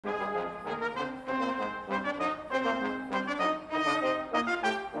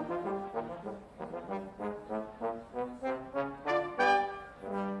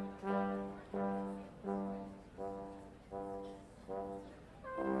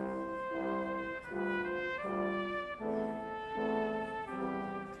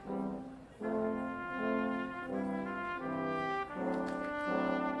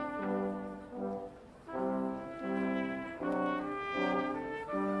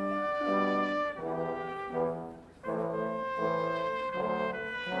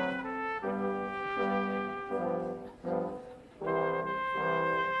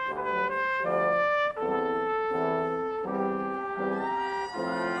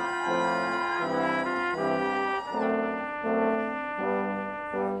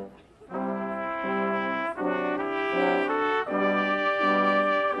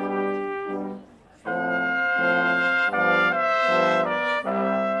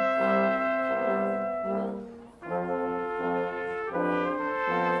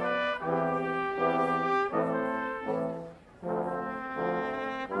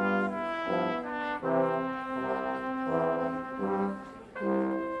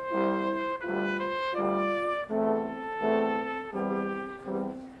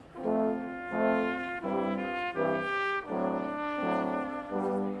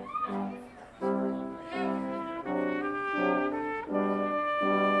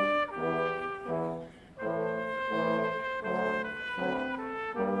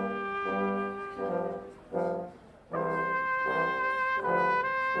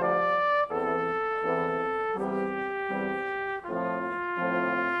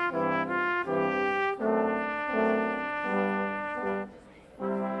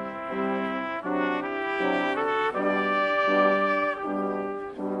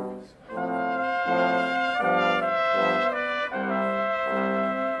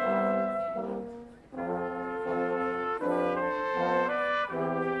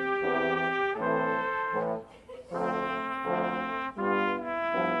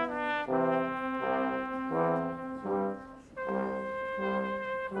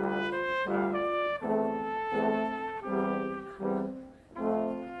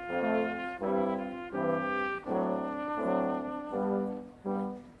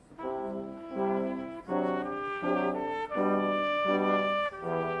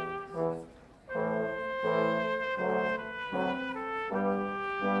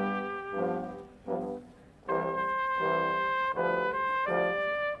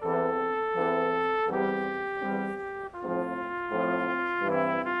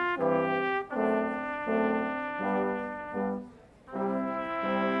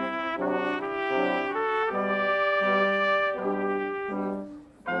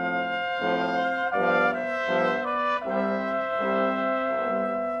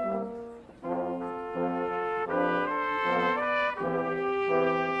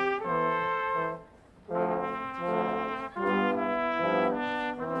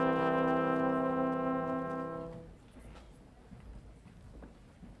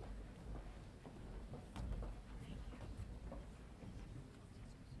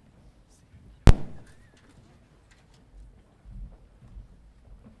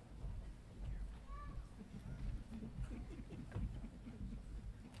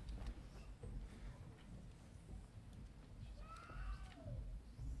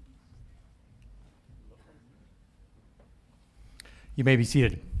You may be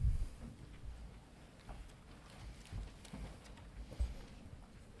seated.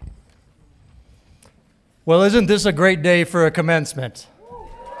 Well, isn't this a great day for a commencement?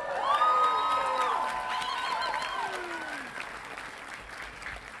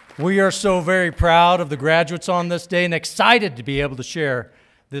 We are so very proud of the graduates on this day and excited to be able to share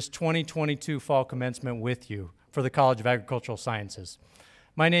this 2022 fall commencement with you for the College of Agricultural Sciences.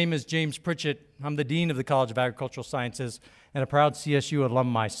 My name is James Pritchett. I'm the Dean of the College of Agricultural Sciences and a proud CSU alum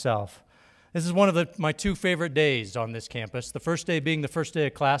myself. This is one of my two favorite days on this campus, the first day being the first day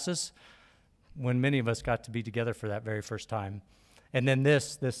of classes, when many of us got to be together for that very first time, and then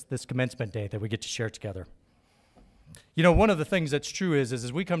this commencement day that we get to share together. You know, one of the things that's true is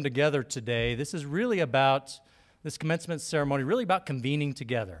as we come together today, this is really about, this commencement ceremony, really about convening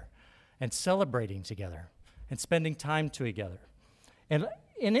together and celebrating together and spending time together. And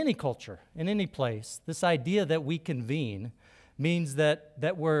in any culture, in any place, this idea that we convene means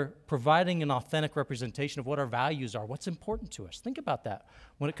that we're providing an authentic representation of what our values are, what's important to us. Think about that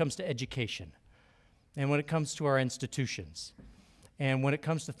when it comes to education and when it comes to our institutions and when it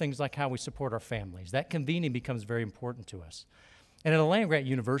comes to things like how we support our families. That convening becomes very important to us. And at a land-grant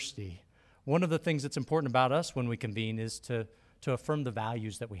university, one of the things that's important about us when we convene is to affirm the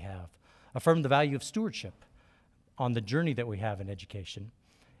values that we have, affirm the value of stewardship on the journey that we have in education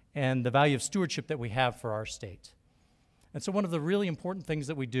and the value of stewardship that we have for our state. And so one of the really important things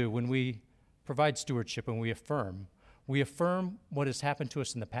that we do when we provide stewardship and we affirm what has happened to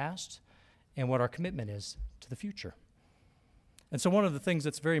us in the past and what our commitment is to the future. And so one of the things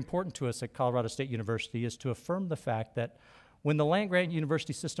that's very important to us at Colorado State University is to affirm the fact that when the land-grant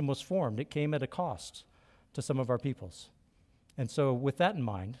university system was formed, it came at a cost to some of our peoples. And so with that in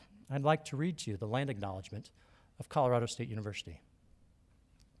mind, I'd like to read to you the land acknowledgement of Colorado State University.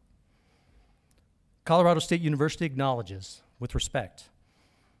 Colorado State University acknowledges, with respect,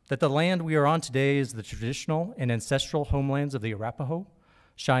 that the land we are on today is the traditional and ancestral homelands of the Arapaho,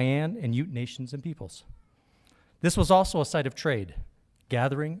 Cheyenne, and Ute nations and peoples. This was also a site of trade,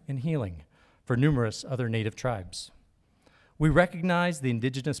 gathering, and healing for numerous other native tribes. We recognize the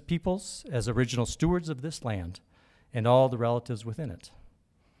indigenous peoples as original stewards of this land and all the relatives within it.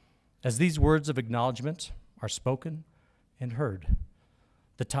 As these words of acknowledgement are spoken and heard,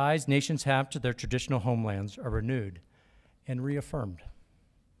 the ties nations have to their traditional homelands are renewed and reaffirmed.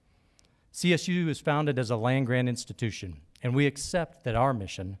 CSU is founded as a land-grant institution, and we accept that our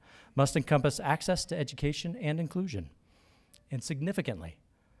mission must encompass access to education and inclusion, and significantly,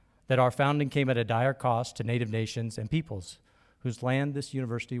 that our founding came at a dire cost to Native nations and peoples whose land this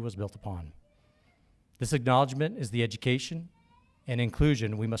university was built upon. This acknowledgement is the education and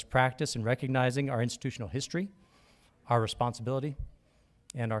inclusion we must practice in recognizing our institutional history, our responsibility,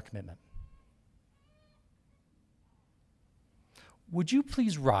 and our commitment. Would you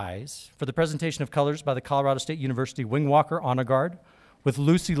please rise for the presentation of colors by the Colorado State University Wing Walker Honor Guard with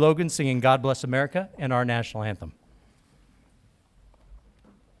Lucy Logan singing God Bless America and our national anthem.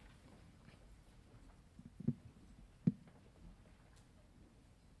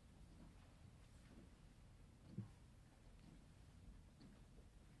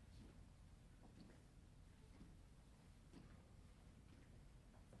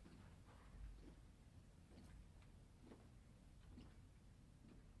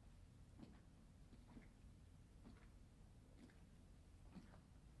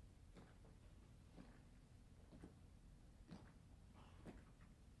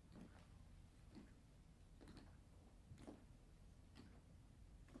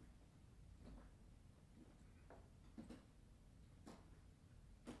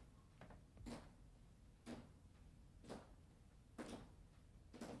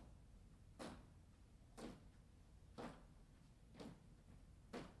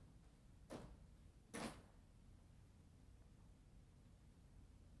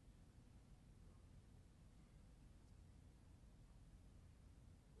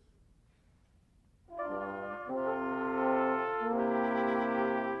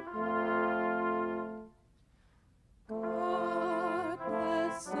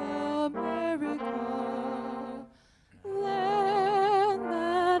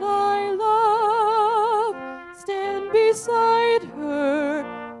 Beside her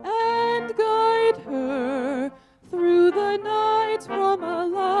and guide her through the night from a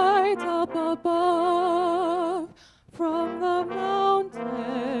light up above, from the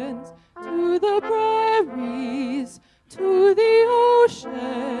mountains to the prairies to the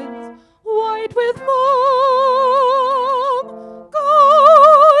oceans white with foam.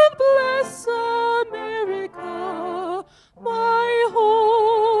 God bless America, my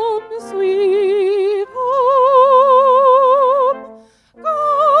home, sweet home.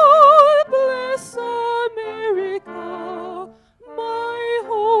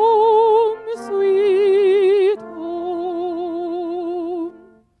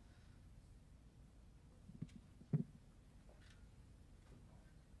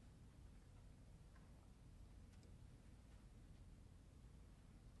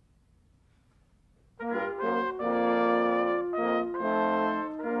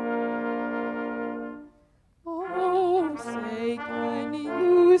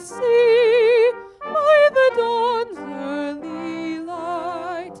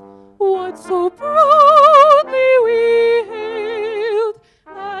 that so proudly we hailed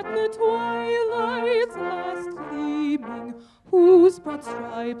at the twilight's last gleaming, whose broad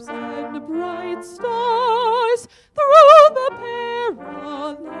stripes and bright stars through the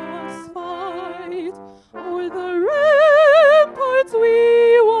perilous fight o'er the ramparts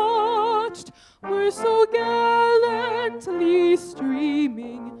we watched were so gallantly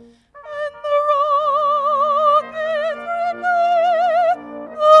streaming, and the rockets recall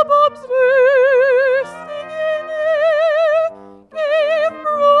the bombs bursting in air gave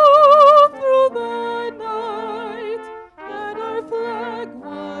proof through the night that our flag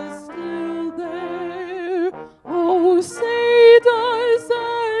was still there. Oh, say does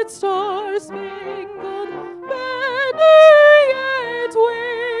that star-spangled banner yet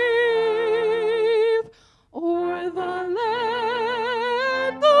wave o'er the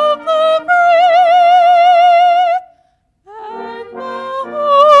land of the free and the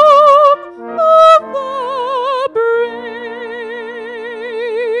home of the brave?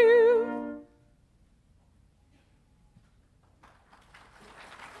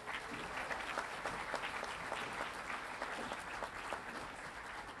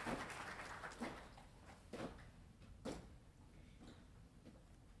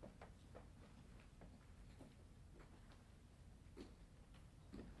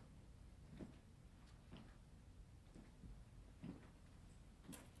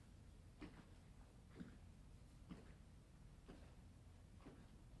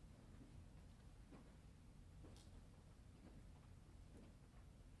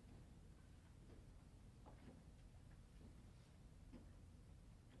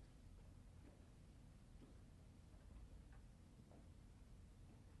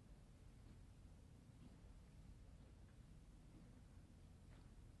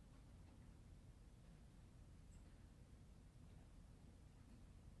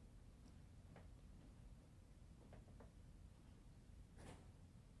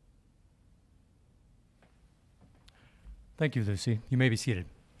 Thank you, Lucy. You may be seated.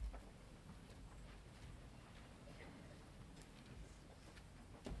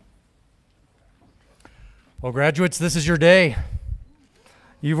 Well, graduates, this is your day.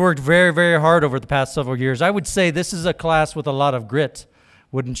 You've worked very, very hard over the past several years. I would say this is a class with a lot of grit.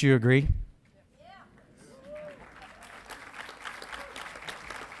 Wouldn't you agree?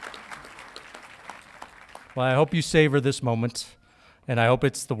 Well, I hope you savor this moment, and I hope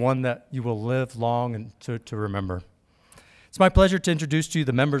it's the one that you will live long and to remember. It's my pleasure to introduce to you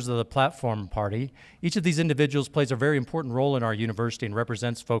the members of the Platform Party. Each of these individuals plays a very important role in our university and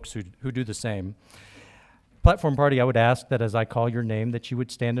represents folks who do the same. Platform Party, I would ask that as I call your name that you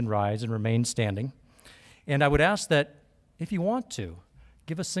would stand and rise and remain standing. And I would ask that if you want to,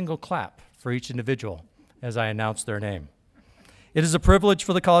 give a single clap for each individual as I announce their name. It is a privilege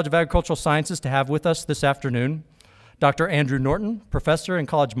for the College of Agricultural Sciences to have with us this afternoon Dr. Andrew Norton, Professor in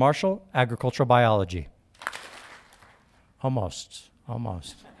College Marshall, Agricultural Biology. Almost.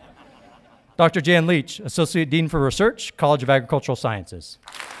 Dr. Jan Leach, Associate Dean for Research, College of Agricultural Sciences.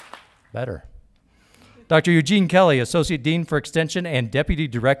 Better. Dr. Eugene Kelly, Associate Dean for Extension and Deputy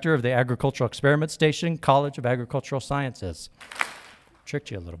Director of the Agricultural Experiment Station, College of Agricultural Sciences.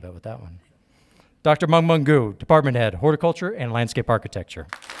 Tricked you a little bit with that one. Dr. Mung Mung Gu, Department Head, Horticulture and Landscape Architecture.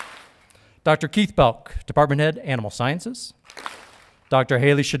 Dr. Keith Belk, Department Head, Animal Sciences. Dr.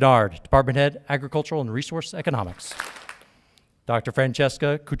 Haley Chenard, Department Head, Agricultural and Resource Economics. Dr.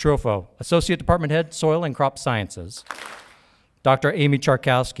 Francesca Cutrofo, Associate Department Head, Soil and Crop Sciences. Dr. Amy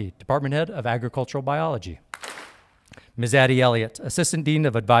Charkowski, Department Head of Agricultural Biology. Ms. Addie Elliott, Assistant Dean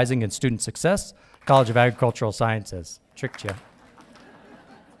of Advising and Student Success, College of Agricultural Sciences. Tricked you.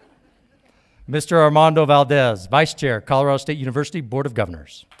 Mr. Armando Valdez, Vice Chair, Colorado State University Board of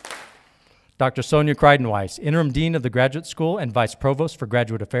Governors. Dr. Sonia Kreidenweiss, Interim Dean of the Graduate School and Vice Provost for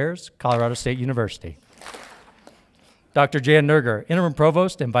Graduate Affairs, Colorado State University. Dr. Jan Nerger, Interim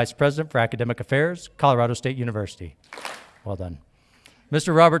Provost and Vice President for Academic Affairs, Colorado State University. Well done.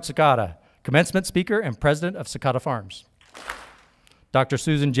 Mr. Robert Sakata, Commencement Speaker and President of Sakata Farms. Dr.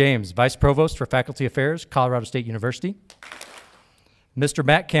 Susan James, Vice Provost for Faculty Affairs, Colorado State University. Mr.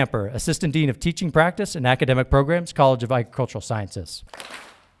 Matt Camper, Assistant Dean of Teaching Practice and Academic Programs, College of Agricultural Sciences.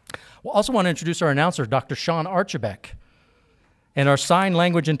 We'll also want to introduce our announcer, Dr. Sean Archibek, and our sign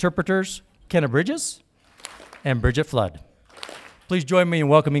language interpreters, Kenna Bridges and Bridget Flood. Please join me in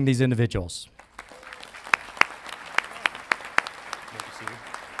welcoming these individuals.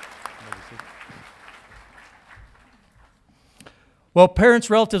 Well,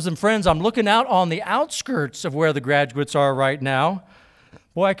 parents, relatives, and friends, I'm looking out on the outskirts of where the graduates are right now.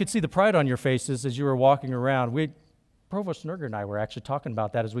 Boy, I could see the pride on your faces as you were walking around. Provost Nerger and I were actually talking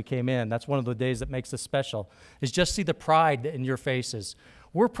about that as we came in. That's one of the days that makes this special, is just see the pride in your faces.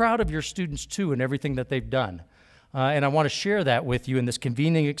 We're proud of your students, too, and everything that they've done. And I want to share that with you in this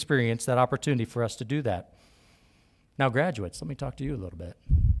convening experience, that opportunity for us to do that. Now, graduates, let me talk to you a little bit.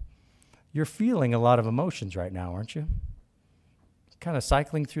 You're feeling a lot of emotions right now, aren't you? Kind of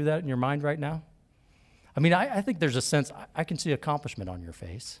cycling through that in your mind right now? I mean, I think there's a sense, I can see accomplishment on your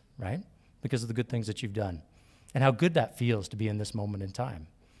face, right? Because of the good things that you've done and how good that feels to be in this moment in time.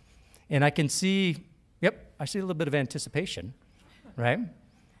 And I can see, I see a little bit of anticipation, right,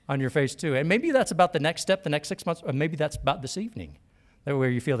 on your face too. And maybe that's about the next step, the next 6 months, or maybe that's about this evening, where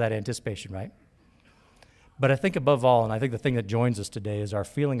you feel that anticipation, right? But I think above all, and I think the thing that joins us today is our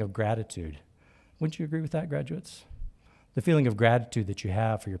feeling of gratitude. Wouldn't you agree with that, graduates? The feeling of gratitude that you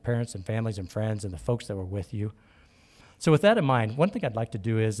have for your parents and families and friends and the folks that were with you. So with that in mind, one thing I'd like to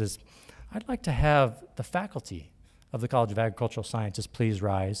do is I'd like to have the faculty of the College of Agricultural Sciences please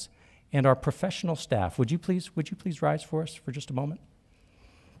rise, and our professional staff. Would you please rise for us for just a moment?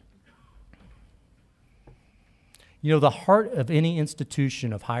 You know, the heart of any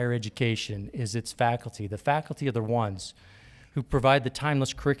institution of higher education is its faculty. The faculty are the ones who provide the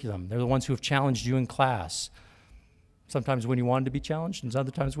timeless curriculum. They're the ones who have challenged you in class. Sometimes when you wanted to be challenged, and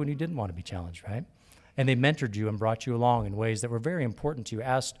other times when you didn't want to be challenged, right? And they mentored you and brought you along in ways that were very important to you,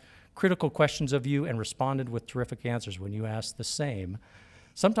 asked critical questions of you, and responded with terrific answers when you asked the same,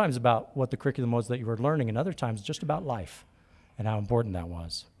 sometimes about what the curriculum was that you were learning, and other times just about life and how important that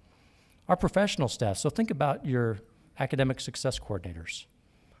was. Our professional staff, so think about your academic success coordinators,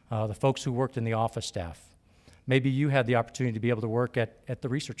 the folks who worked in the office staff. Maybe you had the opportunity to be able to work at the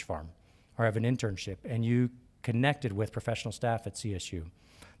research farm or have an internship, and you connected with professional staff at CSU.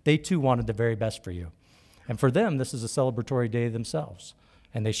 They too wanted the very best for you. And for them, this is a celebratory day themselves,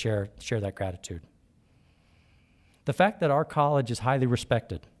 and they share that gratitude. The fact that our college is highly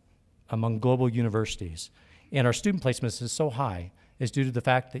respected among global universities and our student placements is so high is due to the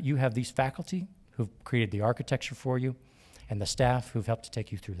fact that you have these faculty who've created the architecture for you and the staff who've helped to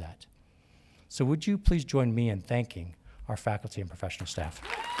take you through that. So would you please join me in thanking our faculty and professional staff?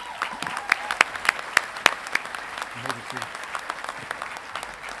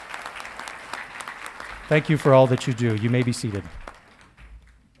 Thank you for all that you do. You may be seated.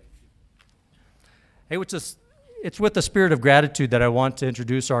 Hey, it's with the spirit of gratitude that I want to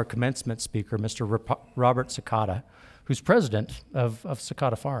introduce our commencement speaker, Mr. Robert Cicada, who's president of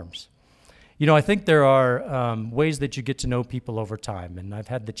Cicada Farms. You know, I think there are ways that you get to know people over time, and I've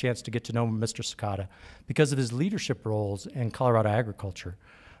had the chance to get to know Mr. Cicada because of his leadership roles in Colorado agriculture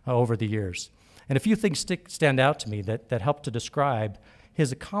over the years. And a few things stand out to me that help to describe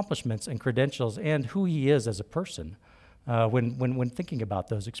his accomplishments and credentials and who he is as a person when thinking about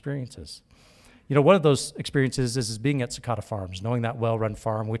those experiences. You know, one of those experiences is being at Cicada Farms, knowing that well-run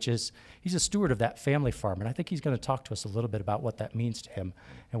farm, which is, he's a steward of that family farm, and I think he's going to talk to us a little bit about what that means to him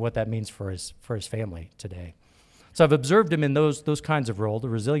and what that means for his family today. So I've observed him in those kinds of roles, the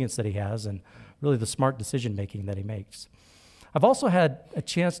resilience that he has, and really the smart decision-making that he makes. I've also had a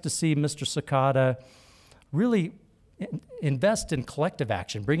chance to see Mr. Cicada really invest in collective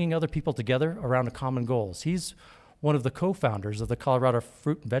action, bringing other people together around a common goals. He's one of the co-founders of the Colorado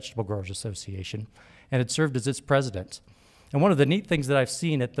Fruit and Vegetable Growers Association and had served as its president. And one of the neat things that I've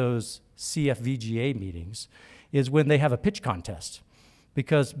seen at those CFVGA meetings is when they have a pitch contest,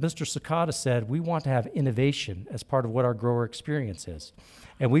 because Mr. Cicada said, we want to have innovation as part of what our grower experience is.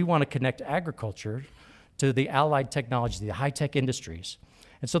 And we want to connect agriculture to the allied technology, the high-tech industries.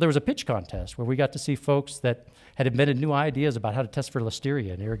 And so there was a pitch contest where we got to see folks that had invented new ideas about how to test for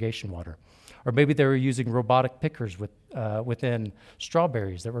listeria in irrigation water. Or maybe they were using robotic pickers within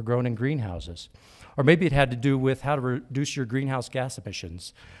strawberries that were grown in greenhouses. Or maybe it had to do with how to reduce your greenhouse gas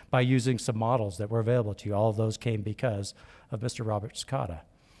emissions by using some models that were available to you. All of those came because of Mr. Robert Cicada.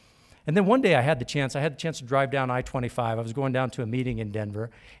 And then one day I had the chance to drive down I-25. I was going down to a meeting in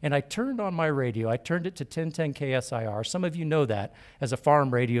Denver, and I turned on my radio. I turned it to 1010 KSIR. Some of you know that as a farm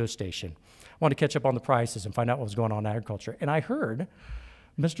radio station. I wanted to catch up on the prices and find out what was going on in agriculture. And I heard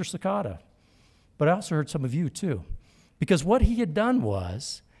Mr. Cicada, but I also heard some of you too. Because what he had done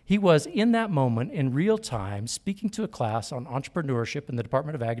was, he was in that moment in real time speaking to a class on entrepreneurship in the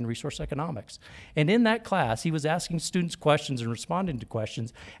Department of Ag and Resource Economics. And in that class, he was asking students questions and responding to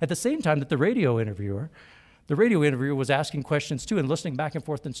questions at the same time that the radio interviewer was asking questions too and listening back and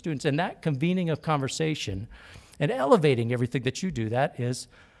forth to students. And that convening of conversation and elevating everything that you do, that is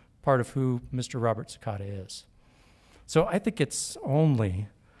part of who Mr. Robert Cicada is. So I think it's only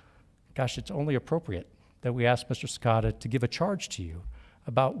appropriate that we ask Mr. Cicada to give a charge to you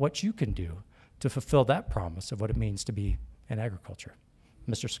about what you can do to fulfill that promise of what it means to be in agriculture.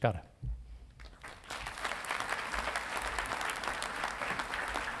 Mr. Scotta.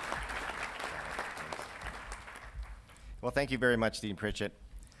 Well, thank you very much, Dean Pritchett.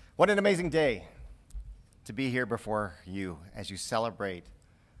 What an amazing day to be here before you as you celebrate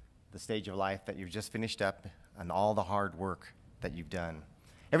the stage of life that you've just finished up and all the hard work that you've done.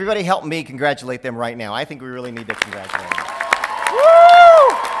 Everybody help me congratulate them right now. I think we really need to congratulate them. Woo!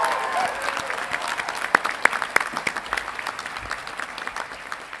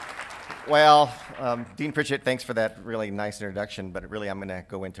 Well, Dean Pritchett, thanks for that really nice introduction, but really I'm going to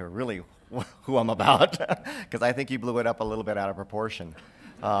go into really who I'm about, because I think you blew it up a little bit out of proportion.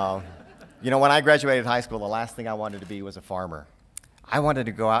 You know, when I graduated high school, the last thing I wanted to be was a farmer. I wanted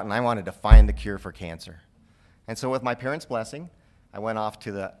to go out and I wanted to find the cure for cancer. And so with my parents' blessing, I went off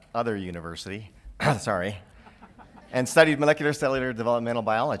to the other university, sorry, and studied molecular cellular developmental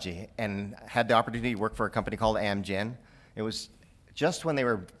biology and had the opportunity to work for a company called Amgen. It was just when they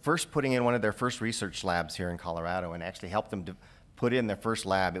were first putting in one of their first research labs here in Colorado, and actually helped them to put in their first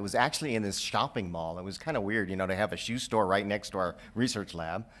lab. It was actually in this shopping mall. It was kind of weird, you know, to have a shoe store right next to our research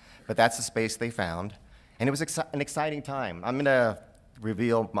lab, but that's the space they found. And it was an exciting time. I'm going to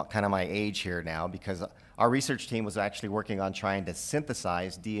reveal kind of my age here now, because our research team was actually working on trying to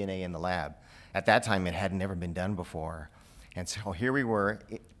synthesize DNA in the lab. At that time, it had never been done before. And so here we were.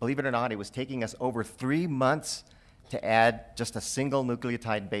 Believe it or not, it was taking us over 3 months to add just a single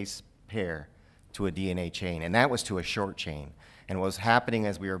nucleotide base pair to a DNA chain, and that was to a short chain. And what was happening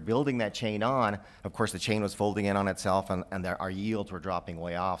as we were building that chain on, of course, the chain was folding in on itself, and our yields were dropping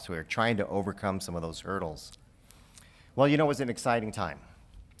way off, so we were trying to overcome some of those hurdles. Well, you know, it was an exciting time,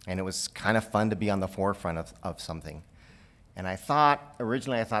 and it was kind of fun to be on the forefront of something. And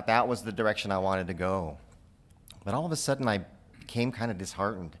originally I thought that was the direction I wanted to go. But all of a sudden I became kind of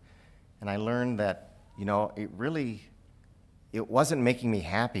disheartened, and I learned that, you know, it wasn't making me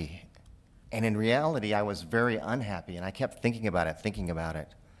happy. And in reality, I was very unhappy, and I kept thinking about it.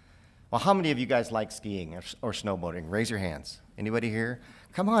 Well, how many of you guys like skiing or snowboarding? Raise your hands. Anybody here?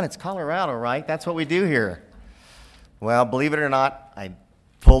 Come on, it's Colorado, right? That's what we do here. Well, believe it or not, I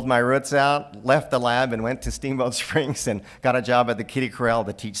pulled my roots out, left the lab, and went to Steamboat Springs and got a job at the Kiddie Corral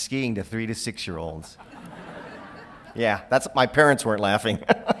to teach skiing to 3 to 6-year-olds. Yeah, my parents weren't laughing.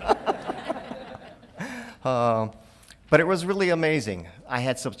 But it was really amazing. I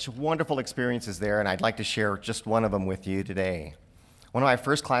had such wonderful experiences there, and I'd like to share just one of them with you today. One of my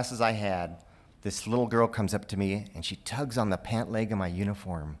first classes I had, this little girl comes up to me, and she tugs on the pant leg of my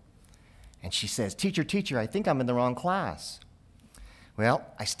uniform. And she says, "Teacher, teacher, I think I'm in the wrong class." Well,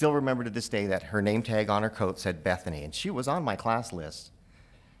 I still remember to this day that her name tag on her coat said Bethany, and she was on my class list.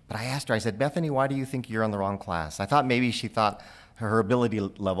 But I asked her, I said, "Bethany, why do you think you're on the wrong class?" I thought maybe she thought her ability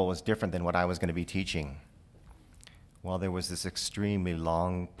level was different than what I was going to be teaching. Well, there was this extremely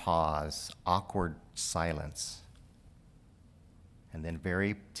long pause, awkward silence. And then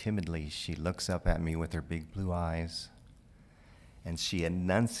very timidly, she looks up at me with her big blue eyes, and she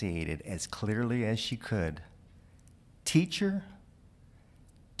enunciated as clearly as she could, "Teacher,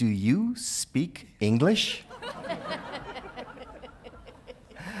 do you speak English?"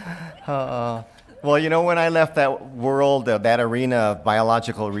 Well, you know, when I left that world, that arena of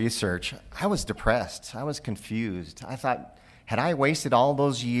biological research, I was depressed. I was confused. I thought, had I wasted all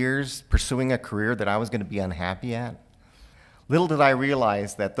those years pursuing a career that I was going to be unhappy at? Little did I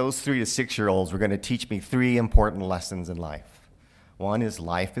realize that those 3 to 6-year-olds were going to teach me 3 important lessons in life. One is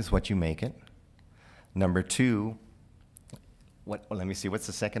life is what you make it. Number 2, let me see, what's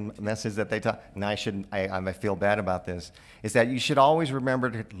the second message that they taught? And I feel bad about this, is that you should always remember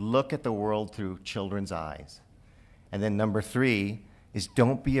to look at the world through children's eyes. And then number 3 is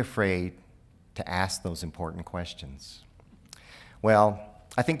don't be afraid to ask those important questions. Well,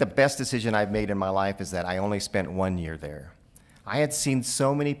 I think the best decision I've made in my life is that I only spent 1 year there. I had seen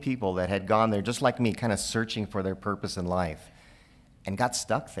so many people that had gone there just like me, kind of searching for their purpose in life, and got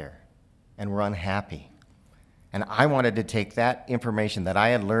stuck there and were unhappy. And I wanted to take that information that I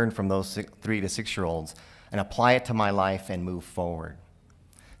had learned from those 3 to 6-year-olds and apply it to my life and move forward.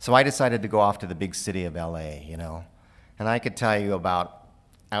 So I decided to go off to the big city of LA, you know. And I could tell you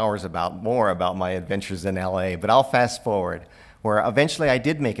more about my adventures in LA, but I'll fast forward, where eventually I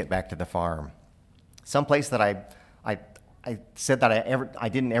did make it back to the farm. Someplace that I said that I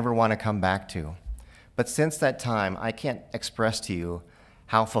didn't ever want to come back to. But since that time, I can't express to you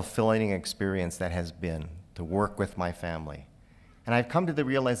how fulfilling an experience that has been to work with my family. And I've come to the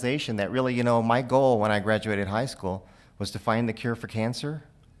realization that really, you know, my goal when I graduated high school was to find the cure for cancer.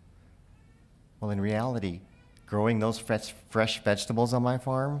 Well, in reality, growing those fresh vegetables on my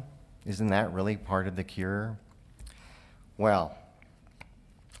farm Isn't that really part of the cure? Well,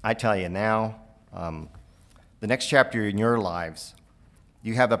 I tell you now, the next chapter in your lives,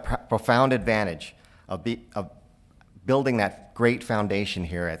 you have a profound advantage of building that great foundation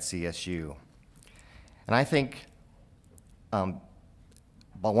here at CSU. And I think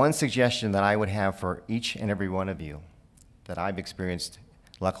but one suggestion that I would have for each and every one of you that I've experienced,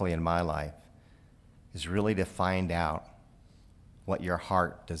 luckily in my life, is really to find out what your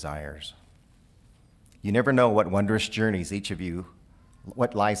heart desires. You never know what wondrous journeys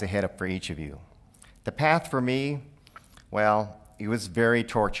what lies ahead for each of you. The path for me, well, it was very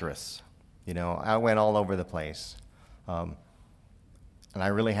torturous. You know, I went all over the place. And I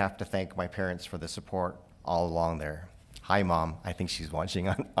really have to thank my parents for the support all along there. Hi, Mom. I think she's watching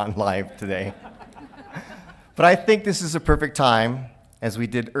on live today. But I think this is a perfect time, as we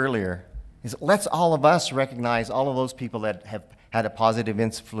did earlier, is let's all of us recognize all of those people that have had a positive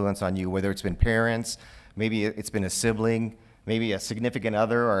influence on you, whether it's been parents, maybe it's been a sibling, maybe a significant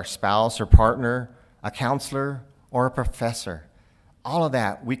other or a spouse or partner, a counselor or a professor. All of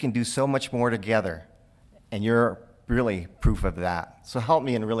that, we can do so much more together, and you're really proof of that. So help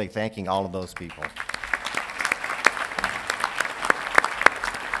me in really thanking all of those people.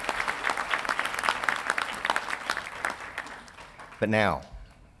 But now,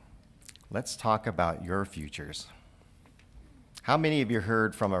 let's talk about your futures. How many of you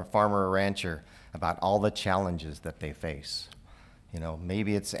heard from a farmer or rancher about all the challenges that they face? You know,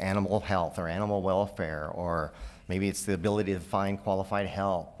 maybe it's animal health or animal welfare, or maybe it's the ability to find qualified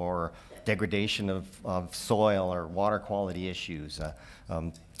help, or degradation of soil or water quality issues.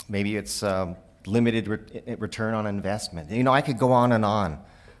 Maybe it's limited return on investment. You know, I could go on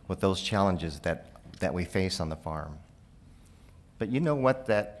with those challenges that we face on the farm. But you know what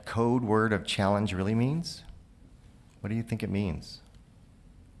that code word of challenge really means? What do you think it means?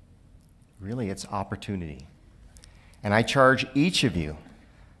 Really, it's opportunity. And I charge each of you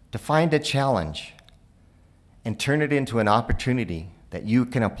to find a challenge and turn it into an opportunity that you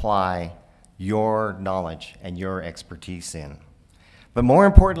can apply your knowledge and your expertise in. But more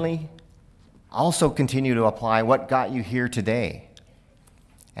importantly, also continue to apply what got you here today.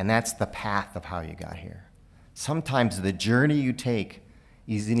 And that's the path of how you got here. Sometimes the journey you take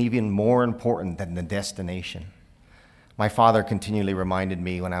is even more important than the destination. My father continually reminded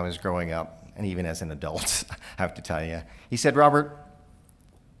me when I was growing up, and even as an adult, I have to tell you, he said, Robert,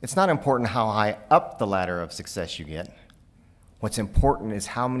 it's not important how high up the ladder of success you get. What's important is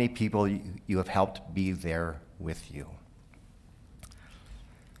how many people you have helped be there with you.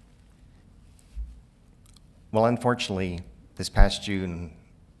 Well, unfortunately, this past June,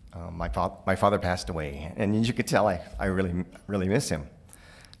 my father passed away, and as you could tell, I really miss him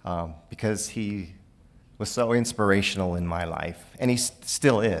because he was so inspirational in my life, and he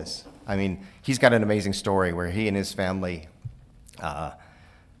still is. I mean, he's got an amazing story where he and his family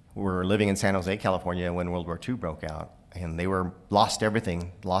were living in San Jose, California when World War II broke out, and they lost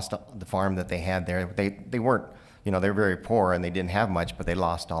everything, lost the farm that they had there. They weren't, you know, they were very poor and they didn't have much, but they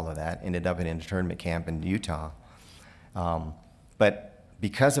lost all of that, ended up in an internment camp in Utah. But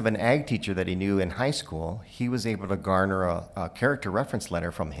because of an ag teacher that he knew in high school, he was able to garner a character reference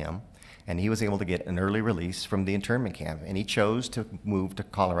letter from him, and he was able to get an early release from the internment camp, and he chose to move to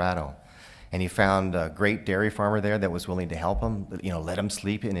Colorado. And he found a great dairy farmer there that was willing to help him, you know, let him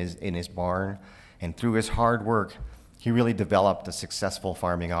sleep in his barn, and through his hard work, he really developed a successful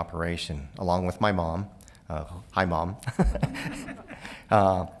farming operation, along with my mom. Hi, Mom.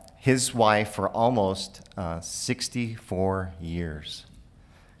 His wife for almost 64 years.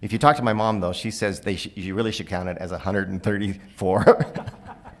 If you talk to my mom, though, she says you really should count it as 134.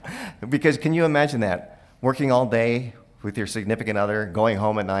 Because can you imagine that? Working all day with your significant other, going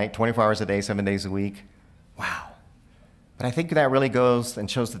home at night, 24 hours a day, 7 days a week. Wow. But I think that really goes and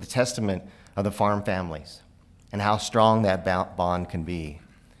shows the testament of the farm families and how strong that bond can be.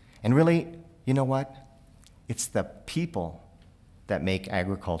 And really, you know what? It's the people that make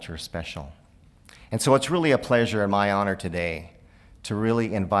agriculture special. And so it's really a pleasure and my honor today to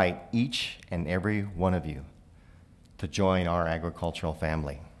really invite each and every one of you to join our agricultural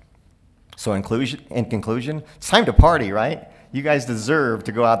family. So in conclusion, it's time to party, right? You guys deserve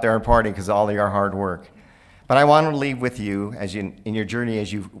to go out there and party because of all of your hard work. But I want to leave with you, in your journey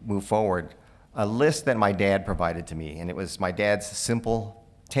as you move forward, a list that my dad provided to me, and it was my dad's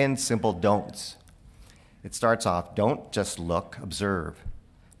 10 simple don'ts. It starts off, don't just look, observe.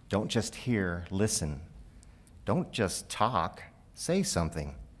 Don't just hear, listen. Don't just talk, say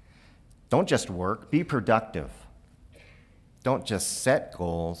something. Don't just work, be productive. Don't just set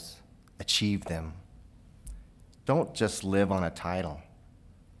goals, achieve them. Don't just live on a title.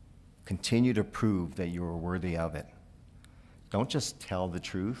 continue to prove that you are worthy of it. Don't just tell the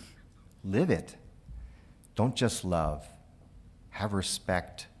truth, live it. Don't just love, have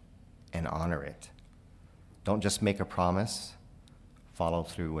respect and honor it. Don't just make a promise, follow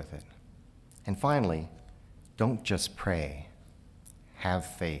through with it. And finally, don't just pray, have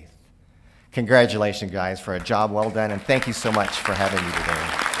faith. Congratulations, guys, for a job well done, and thank you so much for having me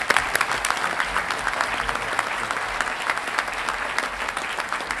today.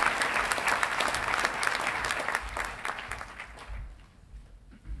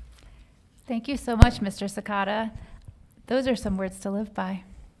 Thank you so much, Mr. Sakata. Those are some words to live by.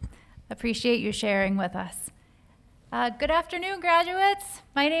 Appreciate you sharing with us. Good afternoon, graduates.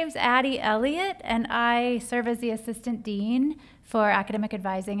 My name's Addie Elliott, and I serve as the Assistant Dean for Academic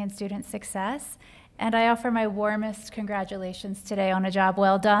Advising and Student Success. And I offer my warmest congratulations today on a job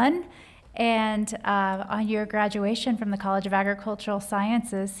well done and on your graduation from the College of Agricultural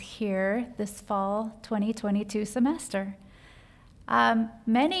Sciences here this fall 2022 semester.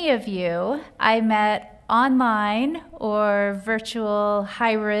 Many of you I met online or virtual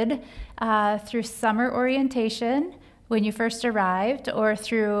hybrid through summer orientation when you first arrived, or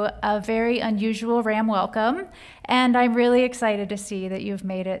through a very unusual RAM welcome. And I'm really excited to see that you've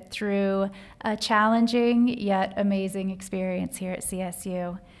made it through a challenging yet amazing experience here at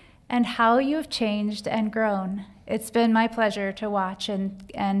CSU, and how you've changed and grown. It's been my pleasure to watch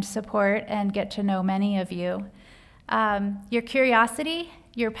and support and get to know many of you. Your curiosity,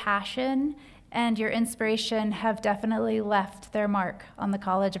 your passion, and your inspiration have definitely left their mark on the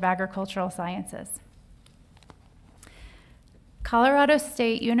College of Agricultural Sciences. Colorado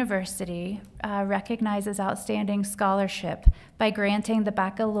State University recognizes outstanding scholarship by granting the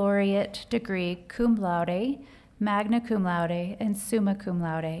baccalaureate degree cum laude, magna cum laude, and summa cum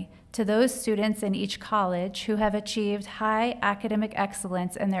laude to those students in each college who have achieved high academic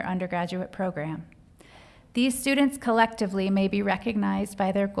excellence in their undergraduate program. These students collectively may be recognized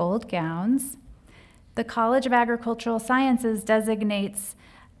by their gold gowns. The College of Agricultural Sciences designates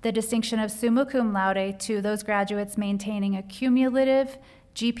the distinction of summa cum laude to those graduates maintaining a cumulative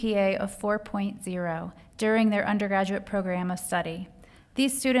GPA of 4.0 during their undergraduate program of study.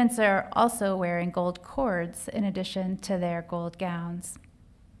 These students are also wearing gold cords in addition to their gold gowns.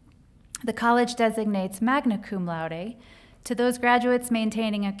 The college designates magna cum laude to those graduates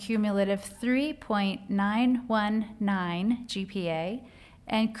maintaining a cumulative 3.919 GPA,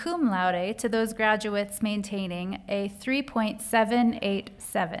 and cum laude to those graduates maintaining a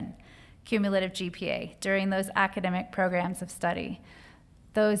 3.787 cumulative GPA during those academic programs of study.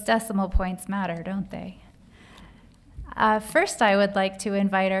 Those decimal points matter, don't they? First, I would like to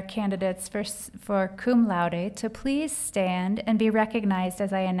invite our candidates for cum laude to please stand and be recognized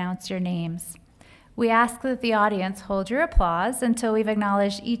as I announce your names. We ask that the audience hold your applause until we've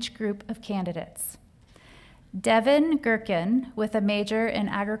acknowledged each group of candidates. Devin Gherkin, with a major in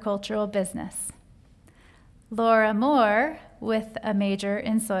agricultural business. Laura Moore, with a major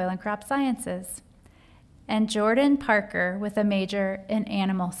in soil and crop sciences. And Jordan Parker, with a major in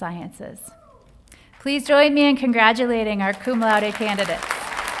animal sciences. Please join me in congratulating our cum laude candidates.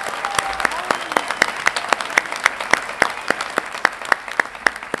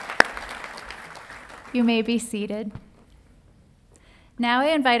 You may be seated. Now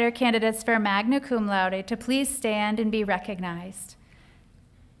I invite our candidates for magna cum laude to please stand and be recognized.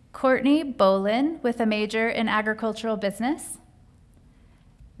 Courtney Bolin, with a major in agricultural business.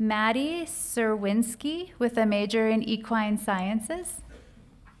 Maddie Serwinski, with a major in equine sciences.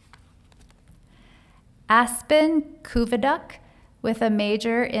 Aspen Kuviduk, with a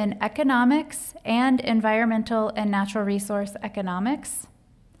major in economics and environmental and natural resource economics.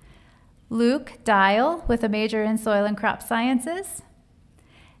 Luke Dial, with a major in soil and crop sciences.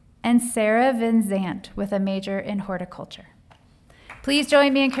 And Sarah Vinzant, with a major in horticulture. Please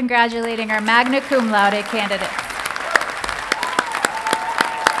join me in congratulating our magna cum laude candidates.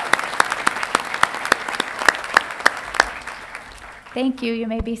 Thank you. You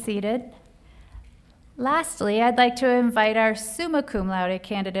may be seated. Lastly, I'd like to invite our summa cum laude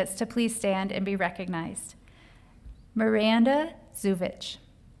candidates to please stand and be recognized. Miranda Zuvich,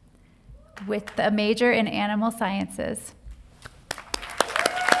 with a major in animal sciences.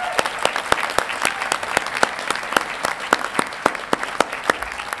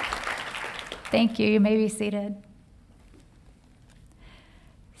 Thank you. You may be seated.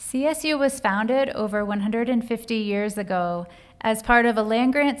 CSU was founded over 150 years ago as part of a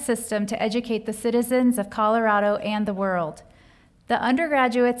land-grant system to educate the citizens of Colorado and the world. The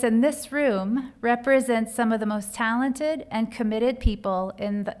undergraduates in this room represent some of the most talented and committed people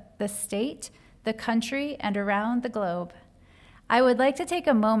in the state, the country, and around the globe. I would like to take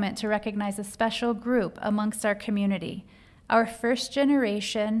a moment to recognize a special group amongst our community, our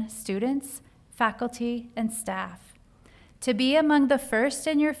first-generation students, faculty, and staff. To be among the first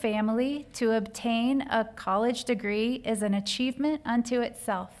in your family to obtain a college degree is an achievement unto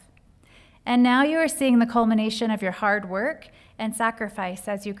itself. And now you are seeing the culmination of your hard work and sacrifice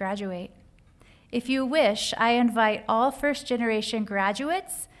as you graduate. If you wish, I invite all first-generation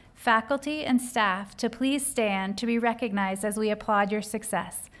graduates, faculty, and staff to please stand to be recognized as we applaud your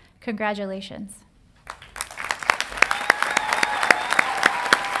success. Congratulations.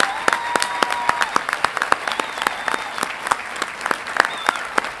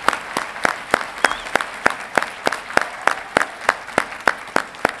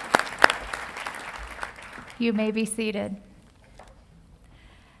 You may be seated.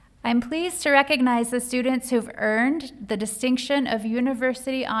 I'm pleased to recognize the students who've earned the distinction of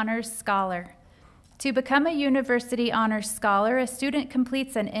University Honors Scholar. To become a University Honors Scholar, a student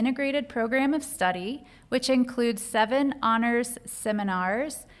completes an integrated program of study, which includes 7 honors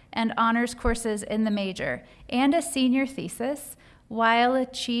seminars and honors courses in the major, and a senior thesis, while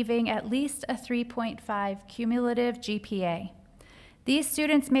achieving at least a 3.5 cumulative GPA. These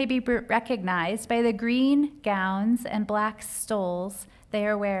students may be recognized by the green gowns and black stoles they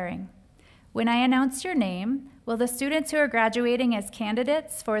are wearing. When I announce your name, will the students who are graduating as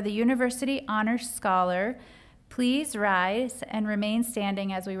candidates for the University Honors Scholar please rise and remain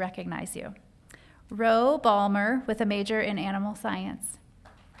standing as we recognize you? Ro Balmer with a major in animal science.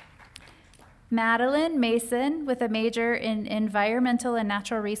 Madeline Mason with a major in environmental and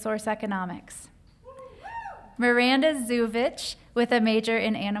natural resource economics. Miranda Zuvich with a major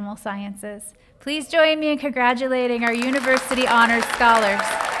in animal sciences. Please join me in congratulating our University Honors Scholars.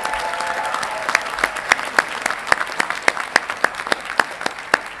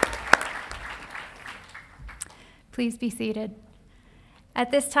 Please be seated.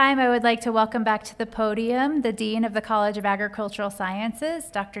 At this time, I would like to welcome back to the podium the Dean of the College of Agricultural Sciences,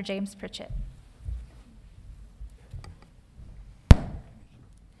 Dr. James Pritchett.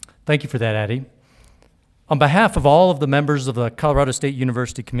 Thank you for that, Addie. On behalf of all of the members of the Colorado State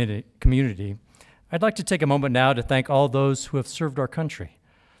University community, I'd like to take a moment now to thank all those who have served our country,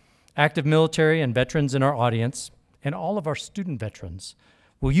 active military and veterans in our audience, and all of our student veterans.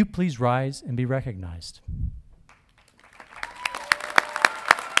 Will you please rise and be recognized?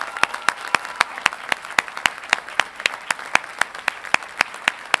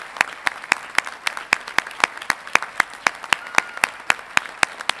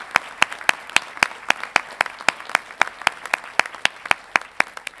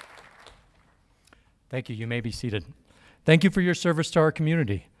 Thank you. You may be seated. Thank you for your service to our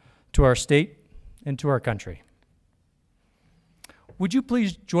community, to our state, and to our country. Would you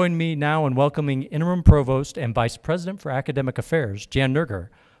please join me now in welcoming Interim Provost and Vice President for Academic Affairs, Jan Nerger,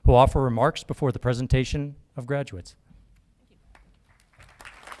 who will offer remarks before the presentation of graduates.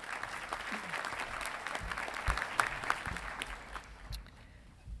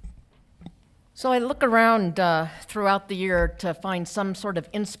 So I look around throughout the year to find some sort of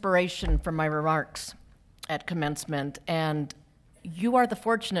inspiration for my remarks at commencement, and you are the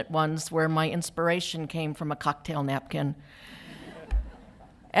fortunate ones where my inspiration came from a cocktail napkin.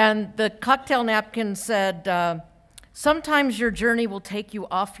 And the cocktail napkin said, sometimes your journey will take you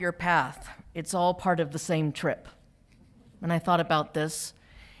off your path. It's all part of the same trip. And I thought about this,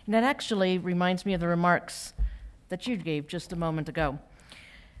 and that actually reminds me of the remarks that you gave just a moment ago.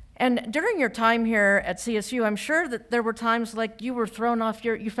 And during your time here at CSU, I'm sure that there were times like you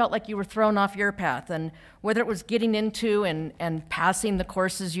felt like you were thrown off your path, and whether it was getting into and passing the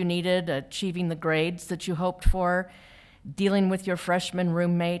courses you needed, achieving the grades that you hoped for, dealing with your freshman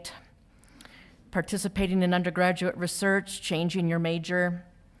roommate, participating in undergraduate research, changing your major,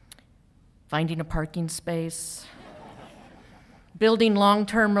 finding a parking space, building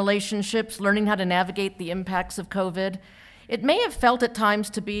long-term relationships, learning how to navigate the impacts of COVID. It may have felt at times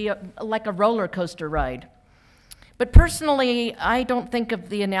to be like a roller coaster ride. But personally, I don't think of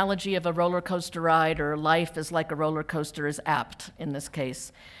the analogy of a roller coaster ride or life as like a roller coaster is apt in this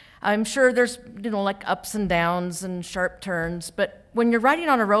case. I'm sure there's, like ups and downs and sharp turns, but when you're riding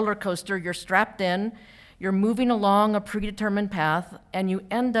on a roller coaster, you're strapped in, you're moving along a predetermined path, and you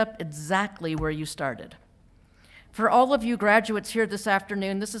end up exactly where you started. For all of you graduates here this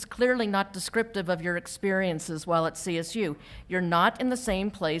afternoon, this is clearly not descriptive of your experiences while at CSU. You're not in the same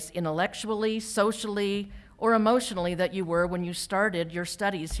place intellectually, socially, or emotionally that you were when you started your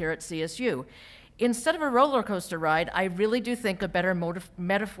studies here at CSU. Instead of a roller coaster ride, I really do think a better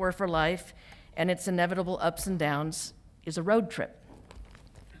metaphor for life and its inevitable ups and downs is a road trip.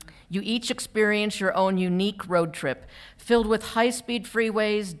 You each experience your own unique road trip, filled with high-speed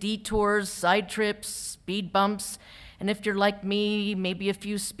freeways, detours, side trips, speed bumps, and if you're like me, maybe a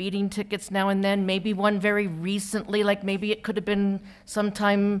few speeding tickets now and then, maybe one very recently, like maybe it could have been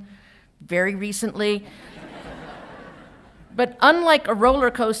sometime very recently. But unlike a roller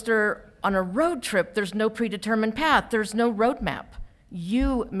coaster, on a road trip, there's no predetermined path, there's no roadmap.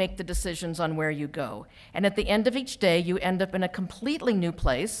 You make the decisions on where you go. And at the end of each day, you end up in a completely new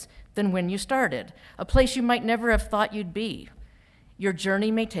place than when you started, a place you might never have thought you'd be. Your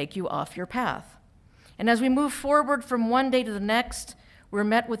journey may take you off your path. And as we move forward from one day to the next, we're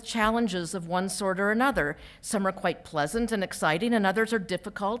met with challenges of one sort or another. Some are quite pleasant and exciting, and others are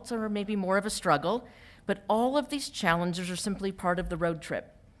difficult or maybe more of a struggle. But all of these challenges are simply part of the road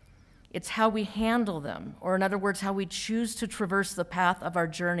trip. It's how we handle them, or in other words, how we choose to traverse the path of our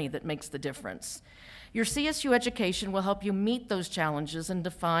journey that makes the difference. Your CSU education will help you meet those challenges and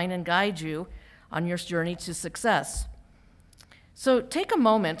define and guide you on your journey to success. So take a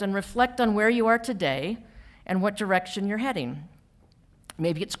moment and reflect on where you are today and what direction you're heading.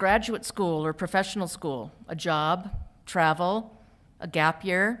 Maybe it's graduate school or professional school, a job, travel, a gap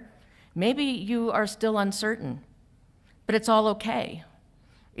year. Maybe you are still uncertain, but it's all okay.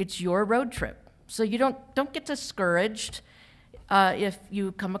 It's your road trip. So you don't get discouraged if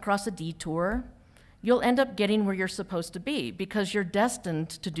you come across a detour. You'll end up getting where you're supposed to be because you're destined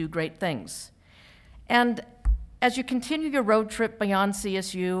to do great things. And as you continue your road trip beyond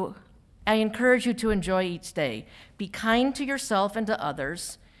CSU, I encourage you to enjoy each day. Be kind to yourself and to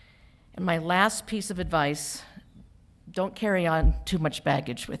others. And my last piece of advice, don't carry on too much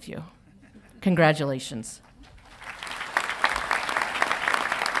baggage with you. Congratulations.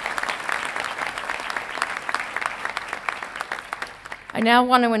 I now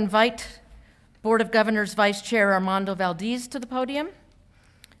want to invite Board of Governors Vice Chair Armando Valdez to the podium.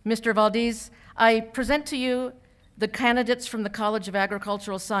 Mr. Valdez, I present to you the candidates from the College of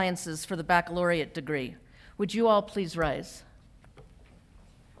Agricultural Sciences for the baccalaureate degree. Would you all please rise?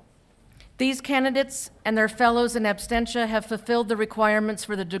 These candidates and their fellows in absentia have fulfilled the requirements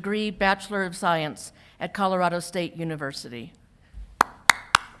for the degree Bachelor of Science at Colorado State University.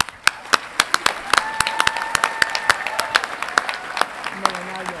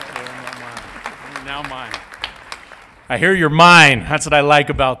 Now mine. I hear you're mine. That's what I like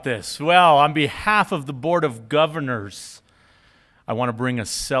about this. Well, on behalf of the Board of Governors, I want to bring a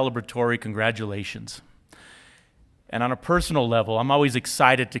celebratory congratulations. And on a personal level, I'm always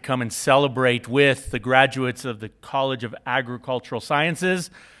excited to come and celebrate with the graduates of the College of Agricultural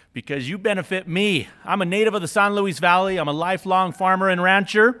Sciences because you benefit me. I'm a native of the San Luis Valley. I'm a lifelong farmer and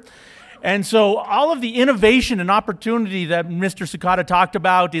rancher. And so all of the innovation and opportunity that Mr. Sakata talked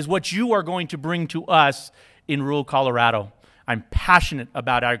about is what you are going to bring to us in rural Colorado. I'm passionate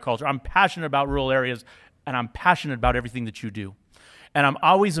about agriculture. I'm passionate about rural areas, and I'm passionate about everything that you do. And I'm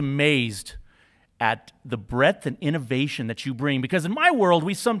always amazed at the breadth and innovation that you bring, because in my world,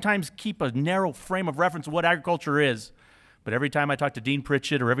 we sometimes keep a narrow frame of reference of what agriculture is. But every time I talk to Dean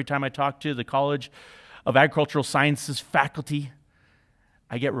Pritchett or every time I talk to the College of Agricultural Sciences faculty,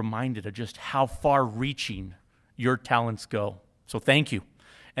 I get reminded of just how far-reaching your talents go. So thank you,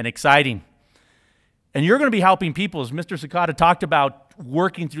 and exciting. And you're going to be helping people, as Mr. Sakata talked about,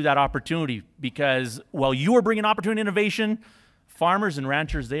 working through that opportunity, because while you are bringing opportunity and innovation, farmers and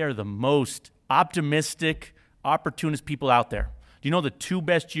ranchers, they are the most optimistic, opportunist people out there. Do you know the two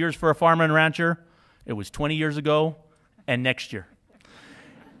best years for a farmer and rancher? It was 20 years ago and next year.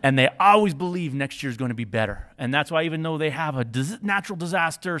 And they always believe next year is going to be better. And that's why even though they have a natural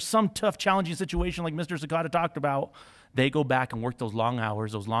disaster, some tough, challenging situation like Mr. Sakata talked about, they go back and work those long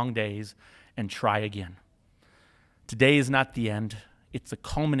hours, those long days, and try again. Today is not the end. It's the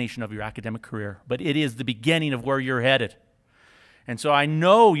culmination of your academic career, but it is the beginning of where you're headed. And so I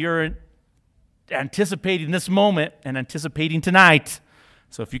know you're anticipating this moment and anticipating tonight.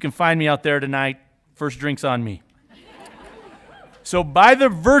 So if you can find me out there tonight, first drink's on me. So by the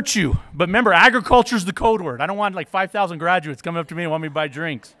virtue, but remember, agriculture is the code word. I don't want like 5,000 graduates coming up to me and want me to buy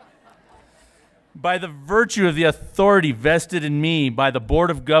drinks. By the virtue of the authority vested in me by the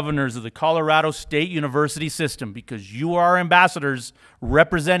Board of Governors of the Colorado State University system, because you are ambassadors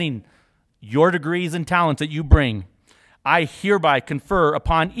representing your degrees and talents that you bring, I hereby confer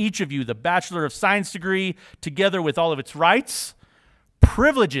upon each of you the Bachelor of Science degree, together with all of its rights,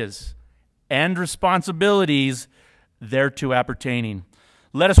 privileges, and responsibilities thereto appertaining.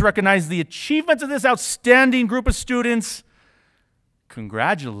 Let us recognize the achievements of this outstanding group of students.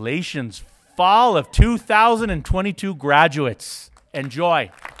 Congratulations, fall of 2022 graduates. Enjoy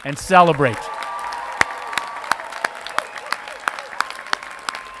and celebrate.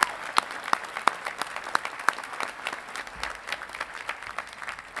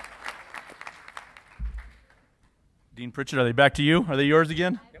 Pritchett, are they back to you? Are they yours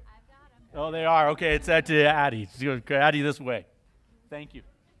again? Yep. Oh, they are. Okay, it's that to Addie. Addie, this way. Thank you.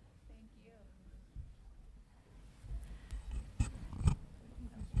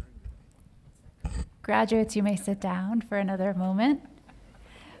 Graduates, you may sit down for another moment.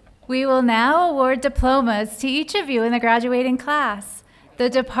 We will now award diplomas to each of you in the graduating class. The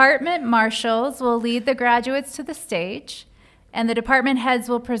department marshals will lead the graduates to the stage, and the department heads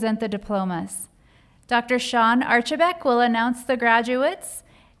will present the diplomas. Dr. Sean Archibek will announce the graduates,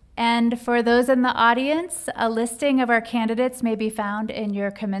 and for those in the audience, a listing of our candidates may be found in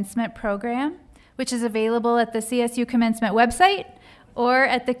your commencement program, which is available at the CSU Commencement website or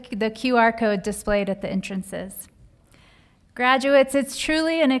at the QR code displayed at the entrances. Graduates, it's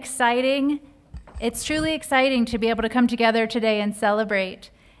truly exciting to be able to come together today and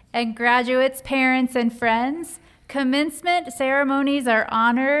celebrate. And graduates, parents, and friends, commencement ceremonies are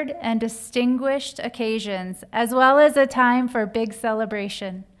honored and distinguished occasions, as well as a time for big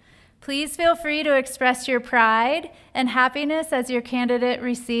celebration. Please feel free to express your pride and happiness as your candidate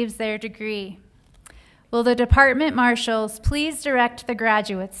receives their degree. Will the department marshals please direct the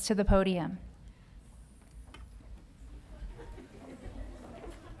graduates to the podium?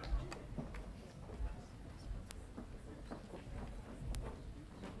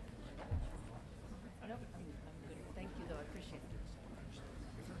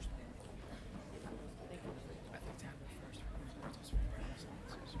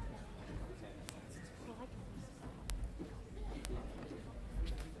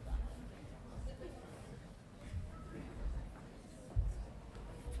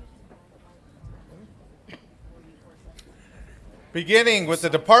 Beginning with the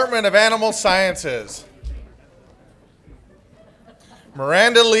Department of Animal Sciences.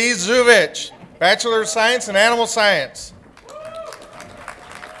 Miranda Lee Zuvich, Bachelor of Science in Animal Science.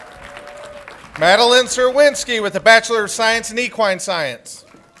 Madeline Serwinski with a Bachelor of Science in Equine Science.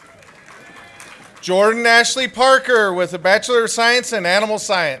 Jordan Ashley Parker with a Bachelor of Science in Animal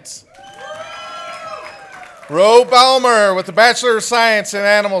Science. Ro Balmer with a Bachelor of Science in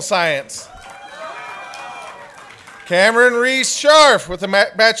Animal Science. Cameron Reese Scharf with a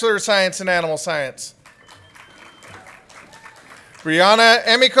Bachelor of Science in Animal Science. Brianna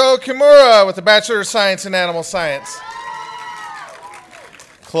Emiko Kimura with a Bachelor of Science in Animal Science.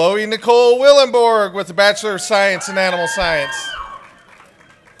 Chloe Nicole Willenborg with a Bachelor of Science in Animal Science.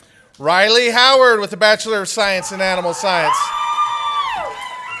 Riley Howard with a Bachelor of Science in Animal Science.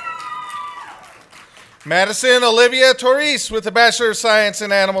 Madison Olivia Torres with a Bachelor of Science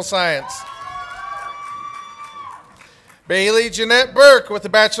in Animal Science. Bailey Jeanette Burke with a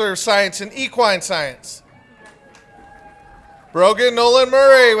Bachelor of Science in Equine Science. Brogan Nolan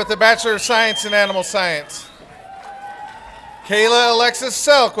Murray with a Bachelor of Science in Animal Science. Kayla Alexis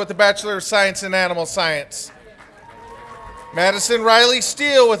Selk with a Bachelor of Science in Animal Science. Madison Riley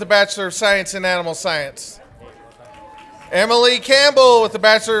Steele with a Bachelor of Science in Animal Science. Emily Campbell with a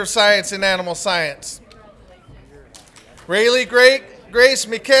Bachelor of Science in Animal Science. Rayleigh Grace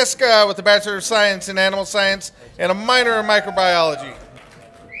Mikeska with a Bachelor of Science in Animal Science and a minor in microbiology.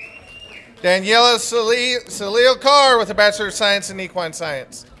 Daniela Salil Carr with a Bachelor of Science in Equine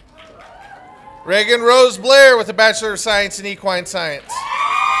Science. Reagan Rose Blair with a Bachelor of Science in Equine Science.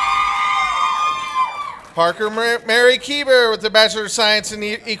 Parker Mary Kieber with a Bachelor of Science in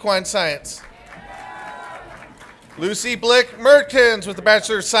Equine Science. Lucy Blick Mertens with a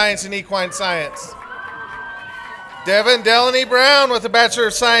Bachelor of Science in Equine Science. Devin Delaney Brown with a Bachelor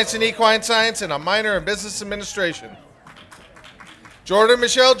of Science in Equine Science and a minor in Business Administration. Jordan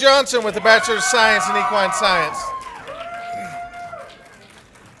Michelle Johnson with a Bachelor of Science in Equine Science.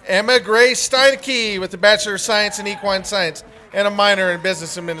 Emma Grace Steinke with a Bachelor of Science in Equine Science and a minor in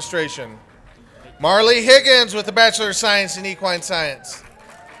Business Administration. Marley Higgins with a Bachelor of Science in Equine Science.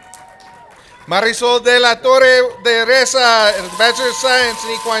 Marisol de la Torre de Reza with a Bachelor of Science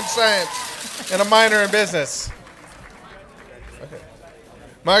in Equine Science and a minor in Business.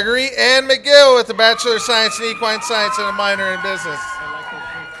 Marguerite Ann McGill with a Bachelor of Science in Equine Science and a minor in Business.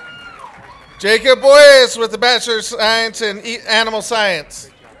 Jacob Boyes with a Bachelor of Science in Animal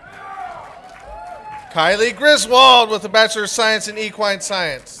Science. Kylie Griswold with a Bachelor of Science in Equine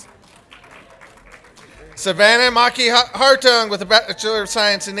Science. Savannah Maki Hartung with a Bachelor of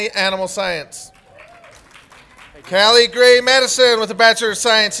Science in Animal Science. Callie Gray Madison with a Bachelor of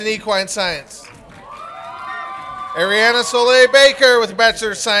Science in Equine Science. Ariana Soleil Baker with a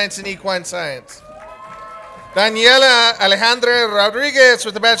Bachelor of Science in Equine Science. Daniela Alejandra Rodriguez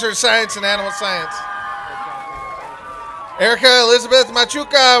with a Bachelor of Science in Animal Science. Erica Elizabeth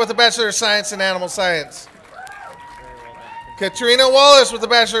Machuca with a Bachelor of Science in Animal Science. Katrina Wallace with a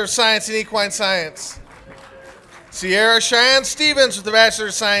Bachelor of Science in Equine Science. Sierra Cheyenne Stevens with the Bachelor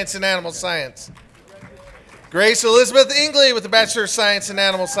of Science in Animal Science. Grace Elizabeth Ingley with the Bachelor of Science in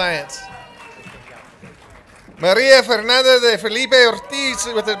Animal Science. Maria Fernanda de Felipe Ortiz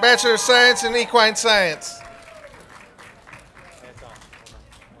with the Bachelor of Science in Equine Science.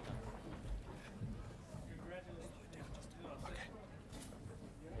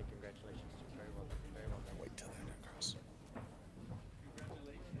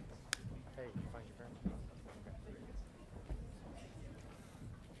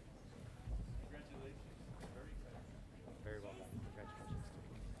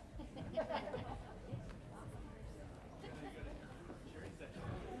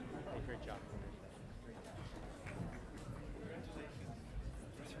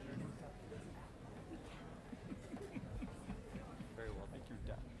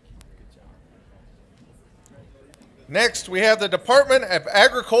 Next, we have the Department of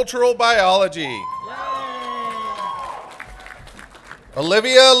Agricultural Biology.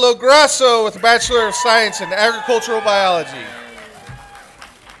 Olivia Lograsso with the Bachelor of Science in Agricultural Biology.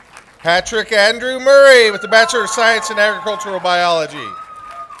 Patrick Andrew Murray with the Bachelor of Science in Agricultural Biology.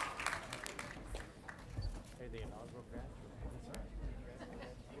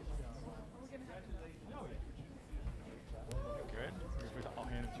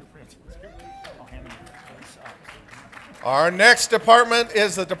 Our next department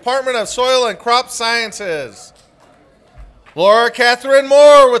is the Department of Soil and Crop Sciences. Laura Catherine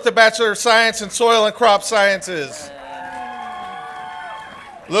Moore with the Bachelor of Science in Soil and Crop Sciences.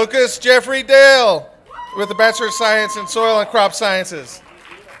 Lucas Jeffrey Dale with the Bachelor of Science in Soil and Crop Sciences.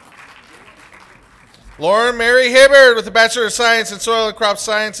 Lauren Mary Hibbard with the Bachelor of Science in Soil and Crop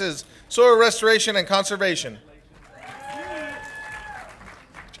Sciences, Soil Restoration and Conservation.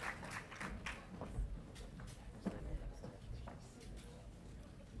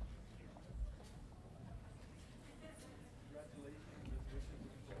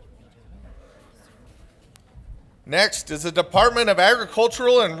 Next is the Department of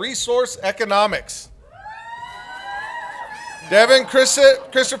Agricultural and Resource Economics. Devin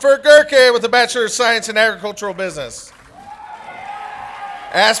Christopher Gerke with the Bachelor of Science in Agricultural Business.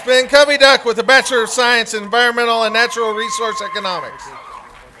 Aspen Cubby Duck with the Bachelor of Science in Environmental and Natural Resource Economics.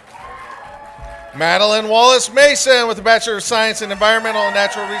 Madeline Wallace Mason with the Bachelor of Science in Environmental and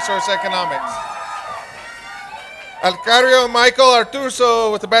Natural Resource Economics. Alcario Michael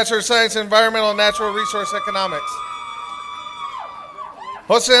Artuso with the Bachelor of Science in Environmental and Natural Resource Economics.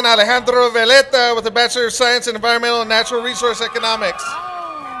 Jose Alejandro Veleta with the Bachelor of Science in Environmental and Natural Resource Economics.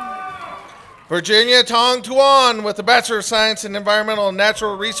 Virginia Tong Tuan with the Bachelor of Science in Environmental and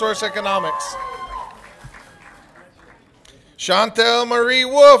Natural Resource Economics. Chantel Marie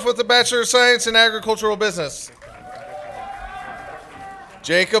Wolf with the Bachelor of Science in Agricultural Business.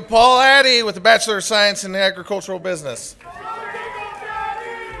 Jacob Paul Addy with the Bachelor of Science in Agricultural Business.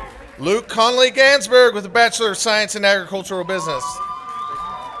 Luke Conley Gansberg with the Bachelor of Science in Agricultural Business.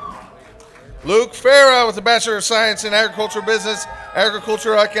 Luke Farah with the Bachelor of Science in Agricultural Business,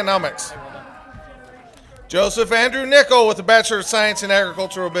 Agricultural Economics. Joseph Andrew Nickel with the Bachelor of Science in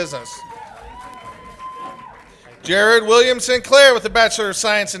Agricultural Business. Jared William Sinclair with the Bachelor of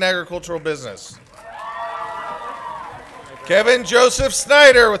Science in Agricultural Business. Kevin Joseph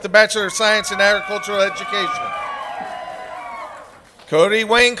Snyder with the Bachelor of Science in Agricultural Education. Cody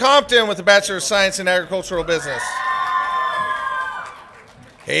Wayne Compton with the Bachelor of Science in Agricultural Business.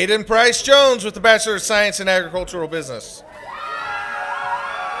 Hayden Price Jones with the Bachelor of Science in Agricultural Business.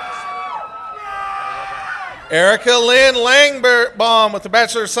 Erica Lynn Langbaum with the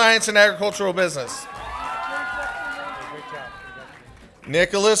Bachelor of Science in Agricultural Business.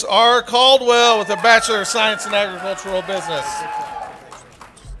 Nicholas R. Caldwell with a Bachelor of Science in Agricultural Business.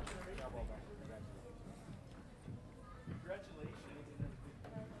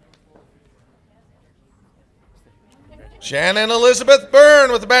 Shannon Elizabeth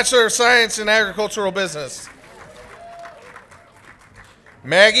Byrne with a Bachelor of Science in Agricultural Business.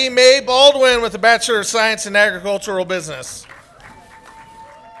 Maggie Mae Baldwin with a Bachelor of Science in Agricultural Business.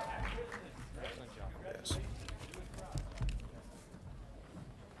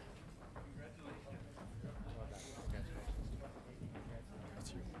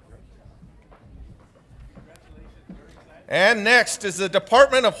 And next is the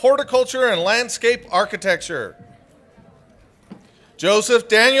Department of Horticulture and Landscape Architecture. Joseph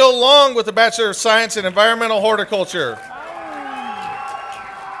Daniel Long with the Bachelor of Science in Environmental Horticulture.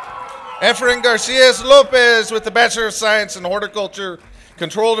 Efren Garcias Lopez with the Bachelor of Science in Horticulture,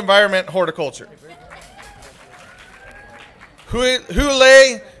 Controlled Environment Horticulture.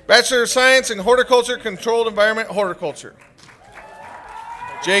 Hule, Bachelor of Science in Horticulture, Controlled Environment Horticulture.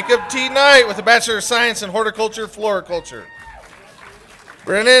 Jacob T. Knight with a Bachelor of Science in Horticulture, Floriculture.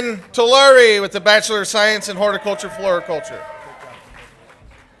 Brennan Tolari with a Bachelor of Science in Horticulture, Floriculture.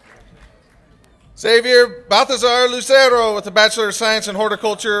 Xavier Balthazar Lucero with a Bachelor of Science in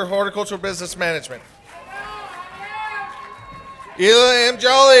Horticulture, Horticultural Business Management. Ela M.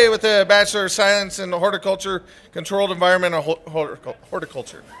 Jolly with a Bachelor of Science in Horticulture, Controlled Environmental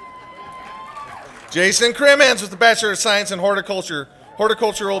Horticulture. Jason Crimmins with a Bachelor of Science in Horticulture,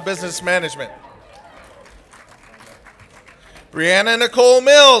 Horticultural Business Management. Brianna Nicole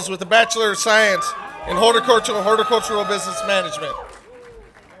Mills with a Bachelor of Science in Horticultural Business Management.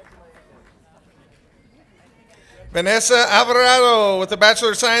 Vanessa Alvarado with a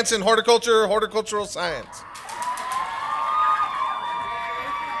Bachelor of Science in Horticultural Science.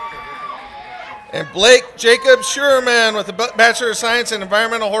 And Blake Jacob Schuerman with a Bachelor of Science in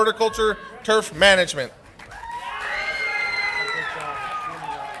Environmental Horticulture, Turf Management.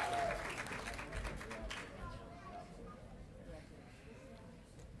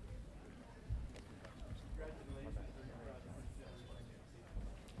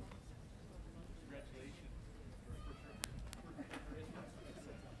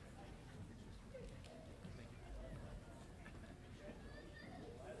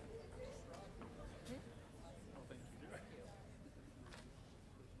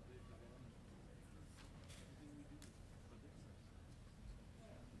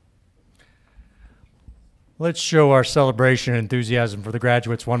 Let's show our celebration and enthusiasm for the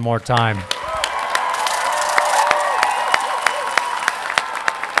graduates one more time.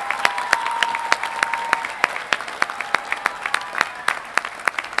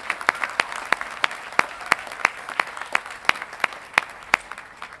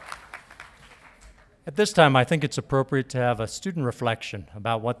 At this time, I think it's appropriate to have a student reflection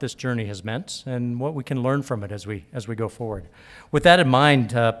about what this journey has meant and what we can learn from it as we go forward. With that in mind,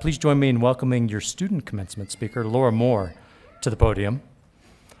 please join me in welcoming your student commencement speaker, Laura Moore, to the podium.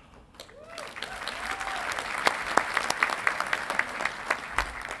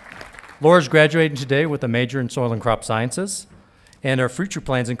 Laura's graduating today with a major in soil and crop sciences, and her future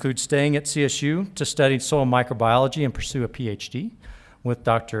plans include staying at CSU to study soil microbiology and pursue a PhD with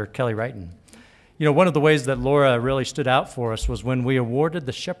Dr. Kelly Wrighton. You know, one of the ways that Laura really stood out for us was when we awarded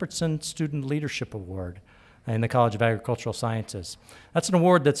the Shepherdson Student Leadership Award in the College of Agricultural Sciences. That's an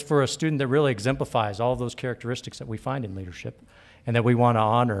award that's for a student that really exemplifies all those characteristics that we find in leadership and that we want to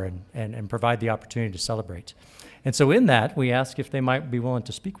honor and provide the opportunity to celebrate. And so in that, we asked if they might be willing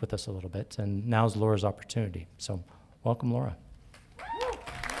to speak with us a little bit, and now's Laura's opportunity. So welcome, Laura.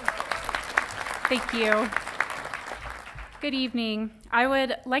 Thank you. Good evening. I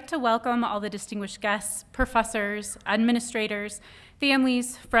would like to welcome all the distinguished guests, professors, administrators,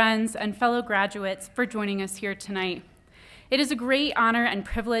 families, friends, and fellow graduates for joining us here tonight. It is a great honor and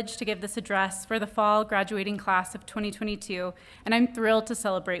privilege to give this address for the fall graduating class of 2022, and I'm thrilled to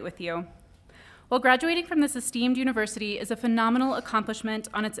celebrate with you. While graduating from this esteemed university is a phenomenal accomplishment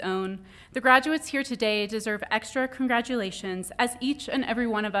on its own, the graduates here today deserve extra congratulations as each and every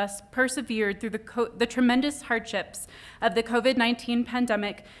one of us persevered through the tremendous hardships of the COVID-19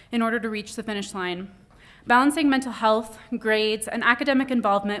 pandemic in order to reach the finish line. Balancing mental health, grades, and academic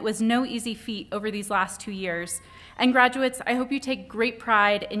involvement was no easy feat over these last 2 years. And graduates, I hope you take great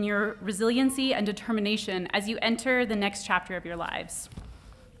pride in your resiliency and determination as you enter the next chapter of your lives.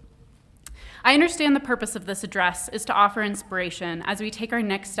 I understand the purpose of this address is to offer inspiration as we take our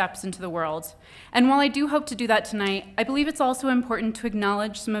next steps into the world. And while I do hope to do that tonight, I believe it's also important to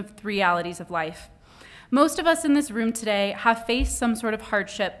acknowledge some of the realities of life. Most of us in this room today have faced some sort of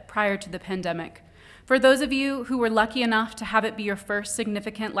hardship prior to the pandemic. For those of you who were lucky enough to have it be your first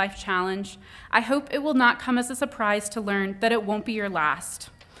significant life challenge, I hope it will not come as a surprise to learn that it won't be your last.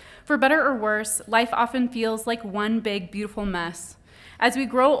 For better or worse, life often feels like one big, beautiful mess. As we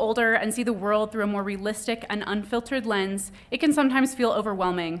grow older and see the world through a more realistic and unfiltered lens, it can sometimes feel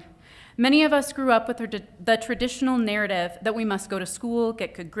overwhelming. Many of us grew up with the traditional narrative that we must go to school,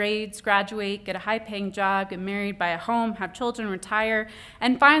 get good grades, graduate, get a high-paying job, get married, buy a home, have children, retire,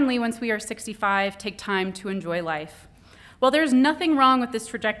 and finally, once we are 65, take time to enjoy life. While there's nothing wrong with this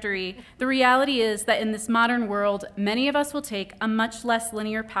trajectory, the reality is that in this modern world, many of us will take a much less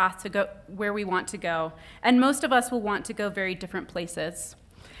linear path to go where we want to go, and most of us will want to go very different places.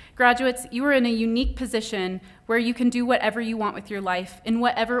 Graduates, you are in a unique position where you can do whatever you want with your life in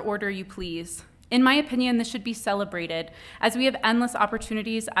whatever order you please. In my opinion, this should be celebrated as we have endless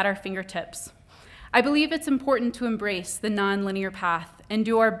opportunities at our fingertips. I believe it's important to embrace the non-linear path and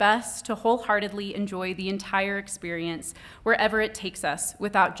do our best to wholeheartedly enjoy the entire experience wherever it takes us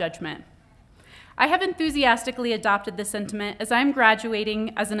without judgment. I have enthusiastically adopted this sentiment as I'm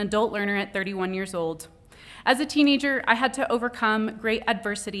graduating as an adult learner at 31 years old. As a teenager, I had to overcome great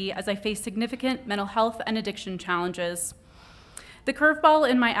adversity as I faced significant mental health and addiction challenges. The curveball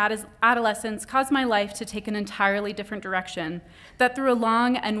in my adolescence caused my life to take an entirely different direction, that through a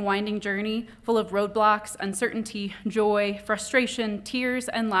long and winding journey full of roadblocks, uncertainty, joy, frustration, tears,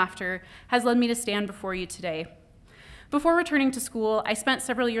 and laughter has led me to stand before you today. Before returning to school, I spent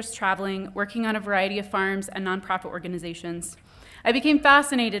several years traveling, working on a variety of farms and nonprofit organizations. I became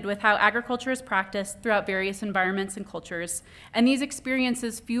fascinated with how agriculture is practiced throughout various environments and cultures, and these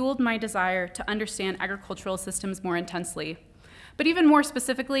experiences fueled my desire to understand agricultural systems more intensely. But even more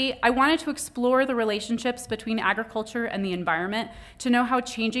specifically, I wanted to explore the relationships between agriculture and the environment to know how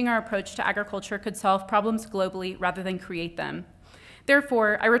changing our approach to agriculture could solve problems globally rather than create them.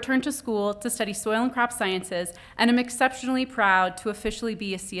 Therefore, I returned to school to study soil and crop sciences, and am exceptionally proud to officially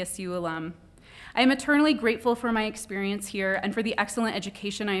be a CSU alum. I am eternally grateful for my experience here and for the excellent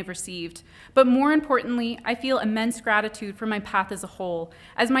education I have received. But more importantly, I feel immense gratitude for my path as a whole,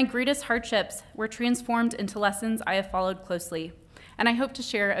 as my greatest hardships were transformed into lessons I have followed closely. And I hope to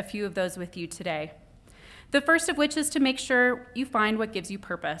share a few of those with you today. The first of which is to make sure you find what gives you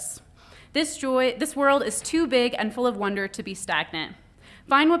purpose. This world is too big and full of wonder to be stagnant.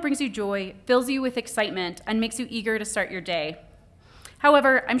 Find what brings you joy, fills you with excitement, and makes you eager to start your day.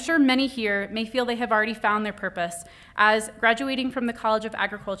 However, I'm sure many here may feel they have already found their purpose, as graduating from the College of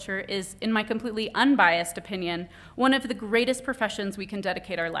Agriculture is, in my completely unbiased opinion, one of the greatest professions we can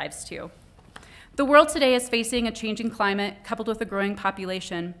dedicate our lives to. The world today is facing a changing climate coupled with a growing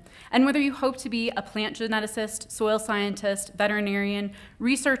population, and whether you hope to be a plant geneticist, soil scientist, veterinarian,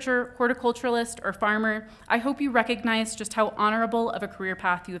 researcher, horticulturalist, or farmer, I hope you recognize just how honorable of a career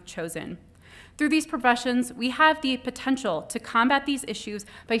path you have chosen. Through these professions, we have the potential to combat these issues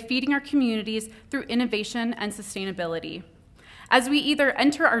by feeding our communities through innovation and sustainability. As we either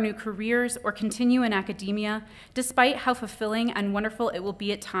enter our new careers or continue in academia, despite how fulfilling and wonderful it will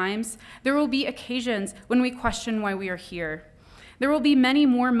be at times, there will be occasions when we question why we are here. There will be many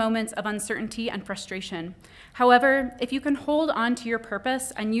more moments of uncertainty and frustration. However, if you can hold on to your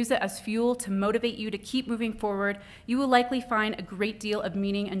purpose and use it as fuel to motivate you to keep moving forward, you will likely find a great deal of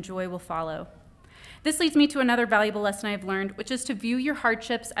meaning and joy will follow. This leads me to another valuable lesson I've learned, which is to view your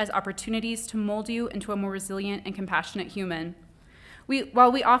hardships as opportunities to mold you into a more resilient and compassionate human.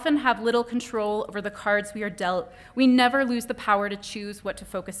 While we often have little control over the cards we are dealt, we never lose the power to choose what to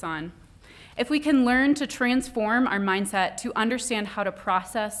focus on. If we can learn to transform our mindset to understand how to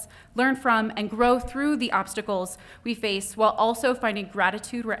process, learn from, and grow through the obstacles we face while also finding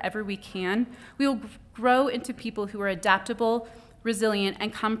gratitude wherever we can, we will grow into people who are adaptable, resilient,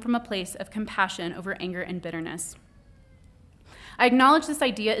 and come from a place of compassion over anger and bitterness. I acknowledge this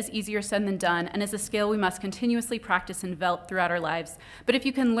idea is easier said than done and is a skill we must continuously practice and develop throughout our lives. But if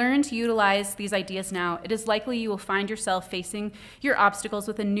you can learn to utilize these ideas now, it is likely you will find yourself facing your obstacles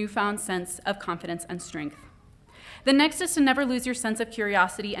with a newfound sense of confidence and strength. The next is to never lose your sense of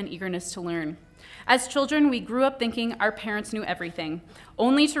curiosity and eagerness to learn. As children, we grew up thinking our parents knew everything,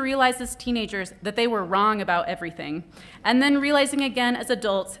 only to realize as teenagers that they were wrong about everything, and then realizing again as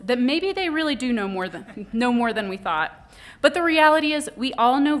adults that maybe they really do know more than we thought. But the reality is we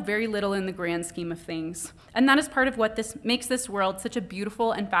all know very little in the grand scheme of things, and that is part of what makes this world such a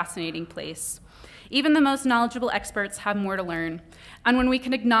beautiful and fascinating place. Even the most knowledgeable experts have more to learn, and when we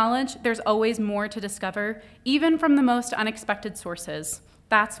can acknowledge there's always more to discover, even from the most unexpected sources,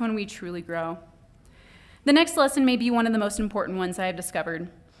 that's when we truly grow. The next lesson may be one of the most important ones I have discovered,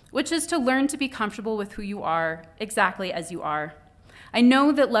 which is to learn to be comfortable with who you are, exactly as you are. I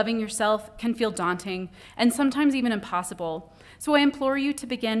know that loving yourself can feel daunting and sometimes even impossible, so I implore you to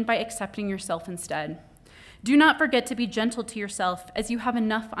begin by accepting yourself instead. Do not forget to be gentle to yourself, as you have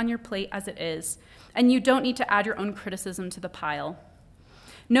enough on your plate as it is, and you don't need to add your own criticism to the pile.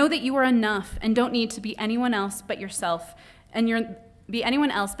 Know that you are enough and don't need to be anyone else but yourself, be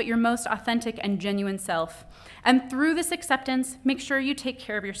anyone else but your most authentic and genuine self. And through this acceptance, make sure you take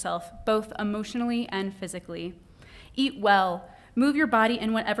care of yourself, both emotionally and physically. Eat well, move your body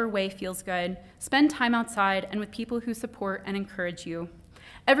in whatever way feels good, spend time outside and with people who support and encourage you.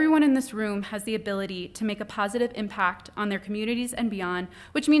 Everyone in this room has the ability to make a positive impact on their communities and beyond,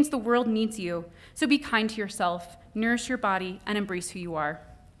 which means the world needs you. So be kind to yourself, nourish your body, and embrace who you are.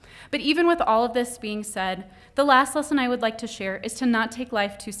 But even with all of this being said, the last lesson I would like to share is to not take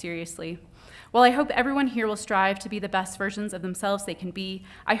life too seriously. While I hope everyone here will strive to be the best versions of themselves they can be,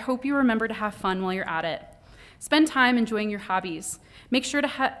 I hope you remember to have fun while you're at it. Spend time enjoying your hobbies. Make sure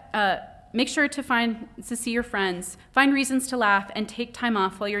to make sure to see your friends, find reasons to laugh, and take time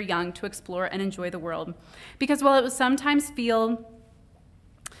off while you're young to explore and enjoy the world. Because while it will sometimes be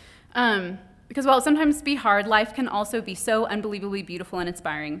hard, life can also be so unbelievably beautiful and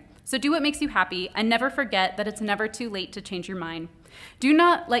inspiring. So do what makes you happy, and never forget that it's never too late to change your mind. Do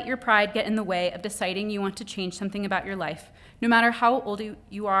not let your pride get in the way of deciding you want to change something about your life, no matter how old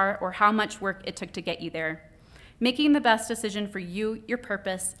you are or how much work it took to get you there. Making the best decision for you, your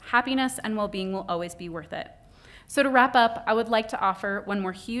purpose, happiness, and well-being will always be worth it. So to wrap up, I would like to offer one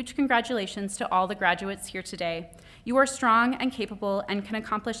more huge congratulations to all the graduates here today. You are strong and capable and can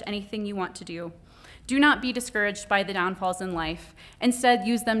accomplish anything you want to do. Do not be discouraged by the downfalls in life. Instead,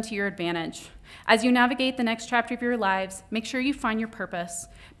 use them to your advantage. As you navigate the next chapter of your lives, make sure you find your purpose.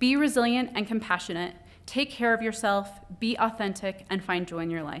 Be resilient and compassionate. Take care of yourself, be authentic, and find joy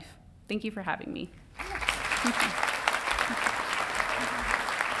in your life. Thank you for having me. Thank you.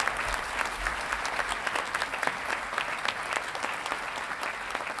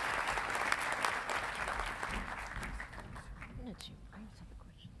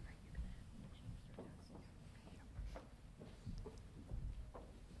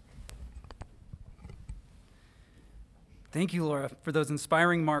 Thank you, Laura, for those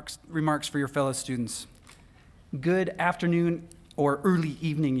inspiring remarks for your fellow students. Good afternoon or early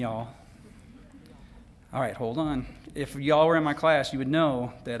evening, y'all. All right, hold on. If y'all were in my class, you would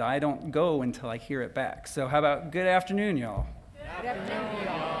know that I don't go until I hear it back. So how about good afternoon, y'all? Good afternoon,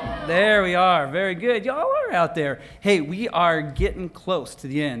 y'all. There we are. Very good. Y'all are out there. Hey, we are getting close to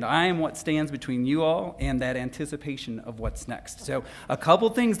the end. I am what stands between you all and that anticipation of what's next. So a couple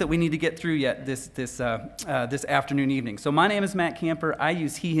things that we need to get through yet this afternoon, evening. So my name is Matt Camper. I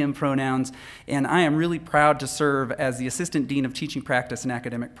use he, him pronouns, and I am really proud to serve as the Assistant Dean of Teaching Practice and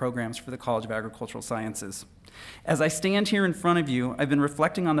Academic Programs for the College of Agricultural Sciences. As I stand here in front of you, I've been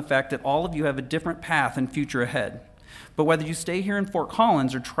reflecting on the fact that all of you have a different path and future ahead. But whether you stay here in Fort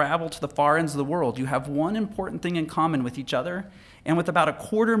Collins or travel to the far ends of the world, you have one important thing in common with each other and with about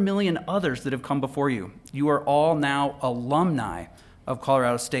 250,000 others that have come before you. You are all now alumni of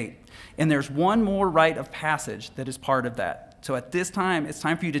Colorado State. And there's one more rite of passage that is part of that. So at this time, it's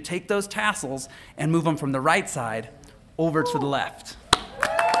time for you to take those tassels and move them from the right side over to the left.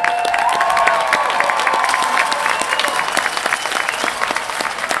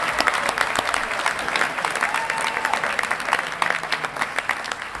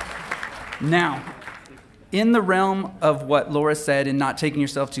 Now, in the realm of what Laura said and not taking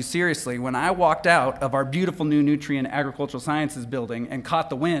yourself too seriously, when I walked out of our beautiful new Nutrient Agricultural Sciences building and caught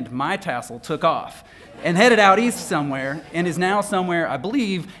the wind, my tassel took off and headed out east somewhere and is now somewhere, I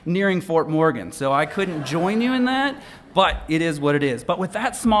believe, nearing Fort Morgan. So I couldn't join you in that, but it is what it is. But with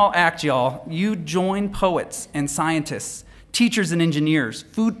that small act, y'all, you join poets and scientists, teachers and engineers,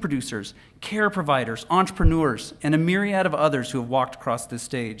 food producers, care providers, entrepreneurs, and a myriad of others who have walked across this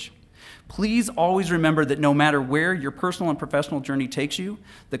stage. Please always remember that no matter where your personal and professional journey takes you,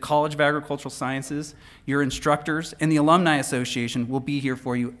 the College of Agricultural Sciences, your instructors, and the Alumni Association will be here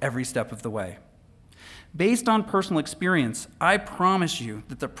for you every step of the way. Based on personal experience, I promise you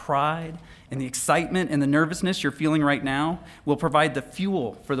that the pride and the excitement and the nervousness you're feeling right now will provide the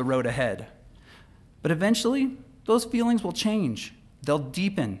fuel for the road ahead. But eventually, those feelings will change. They'll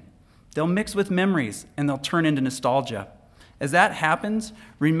deepen, they'll mix with memories, and they'll turn into nostalgia. As that happens,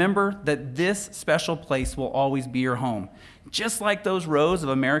 remember that this special place will always be your home. Just like those rows of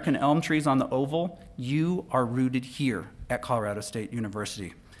American elm trees on the Oval, you are rooted here at Colorado State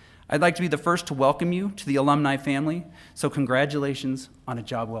University. I'd like to be the first to welcome you to the alumni family, so congratulations on a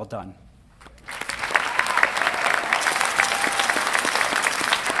job well done.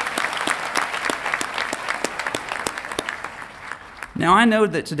 Now, I know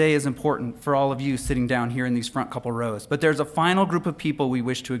that today is important for all of you sitting down here in these front couple rows, but there's a final group of people we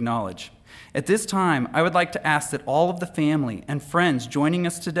wish to acknowledge. At this time, I would like to ask that all of the family and friends joining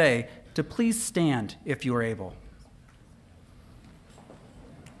us today to please stand if you are able.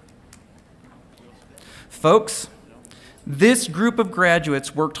 Folks, this group of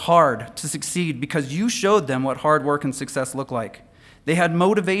graduates worked hard to succeed because you showed them what hard work and success look like. They had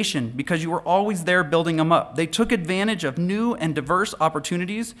motivation because you were always there building them up. They took advantage of new and diverse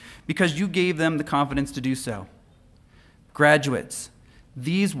opportunities because you gave them the confidence to do so. Graduates,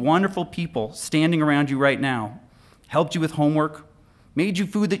 these wonderful people standing around you right now helped you with homework, made you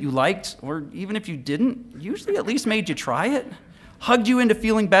food that you liked, or even if you didn't, usually at least made you try it, hugged you into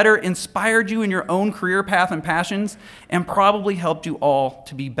feeling better, inspired you in your own career path and passions, and probably helped you all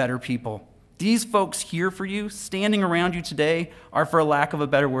to be better people. These folks here for you, standing around you today, are, for a lack of a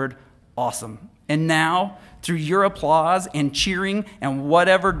better word, awesome. And now, Through your applause and cheering and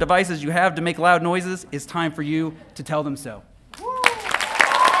whatever devices you have to make loud noises, it's time for you to tell them so.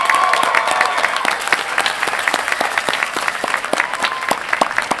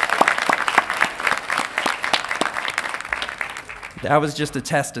 That was just a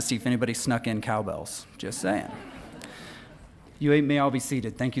test to see if anybody snuck in cowbells. Just saying. You may all be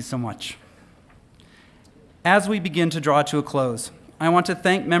seated. Thank you so much. As we begin to draw to a close, I want to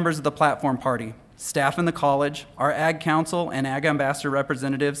thank members of the Platform Party, staff in the college, our Ag Council and Ag Ambassador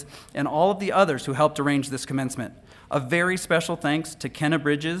representatives, and all of the others who helped arrange this commencement. A very special thanks to Kenna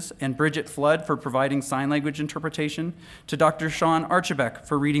Bridges and Bridget Flood for providing sign language interpretation, to Dr. Sean Archibek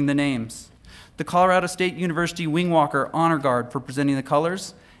for reading the names, the Colorado State University Wing Walker Honor Guard for presenting the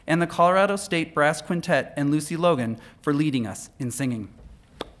colors, and the Colorado State Brass Quintet and Lucy Logan for leading us in singing.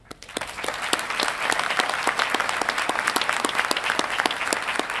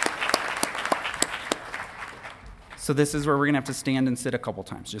 So this is where we're going to have to stand and sit a couple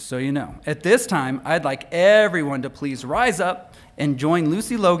times, just so you know. At this time, I'd like everyone to please rise up and join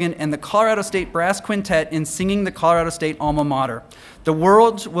Lucy Logan and the Colorado State Brass Quintet in singing the Colorado State alma mater. The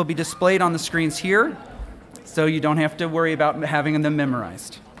words will be displayed on the screens here, so you don't have to worry about having them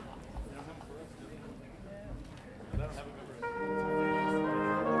memorized.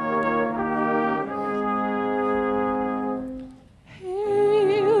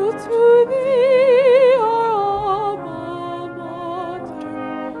 Hail to thee, our alma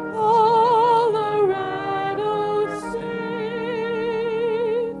mater, Colorado State.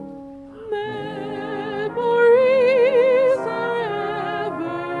 Memories are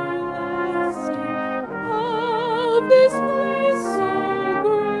everlasting of this place so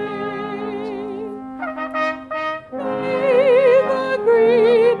great. May the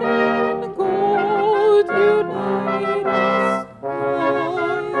green and gold unite us,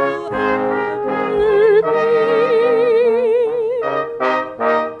 loyal ever be.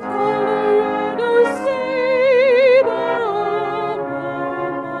 Colorado State, our alma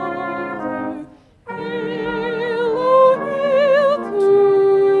mater, hail, oh hail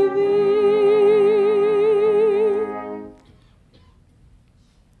to thee.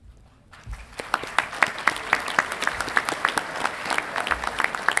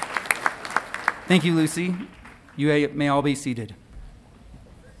 Thank you, Lucy. You may all be seated.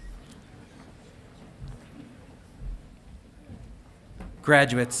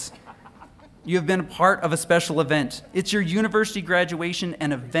 Graduates, you have been a part of a special event. It's your university graduation,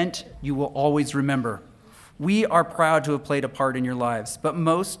 an event you will always remember. We are proud to have played a part in your lives, but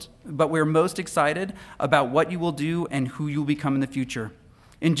we're most excited about what you will do and who you'll become in the future.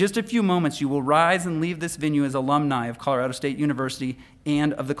 In just a few moments, you will rise and leave this venue as alumni of Colorado State University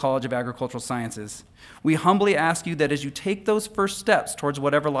and of the College of Agricultural Sciences. We humbly ask you that as you take those first steps towards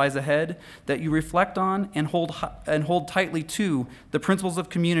whatever lies ahead, that you reflect on and hold tightly to the principles of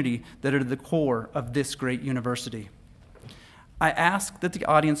community that are the core of this great university. I ask that the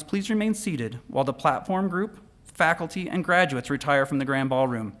audience please remain seated while the platform group, faculty, and graduates retire from the grand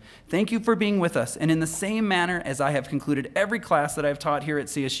ballroom. Thank you for being with us, and in the same manner as I have concluded every class that I've taught here at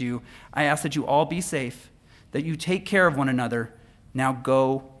CSU, I ask that you all be safe, that you take care of one another. Now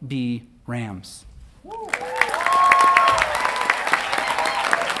go be Rams.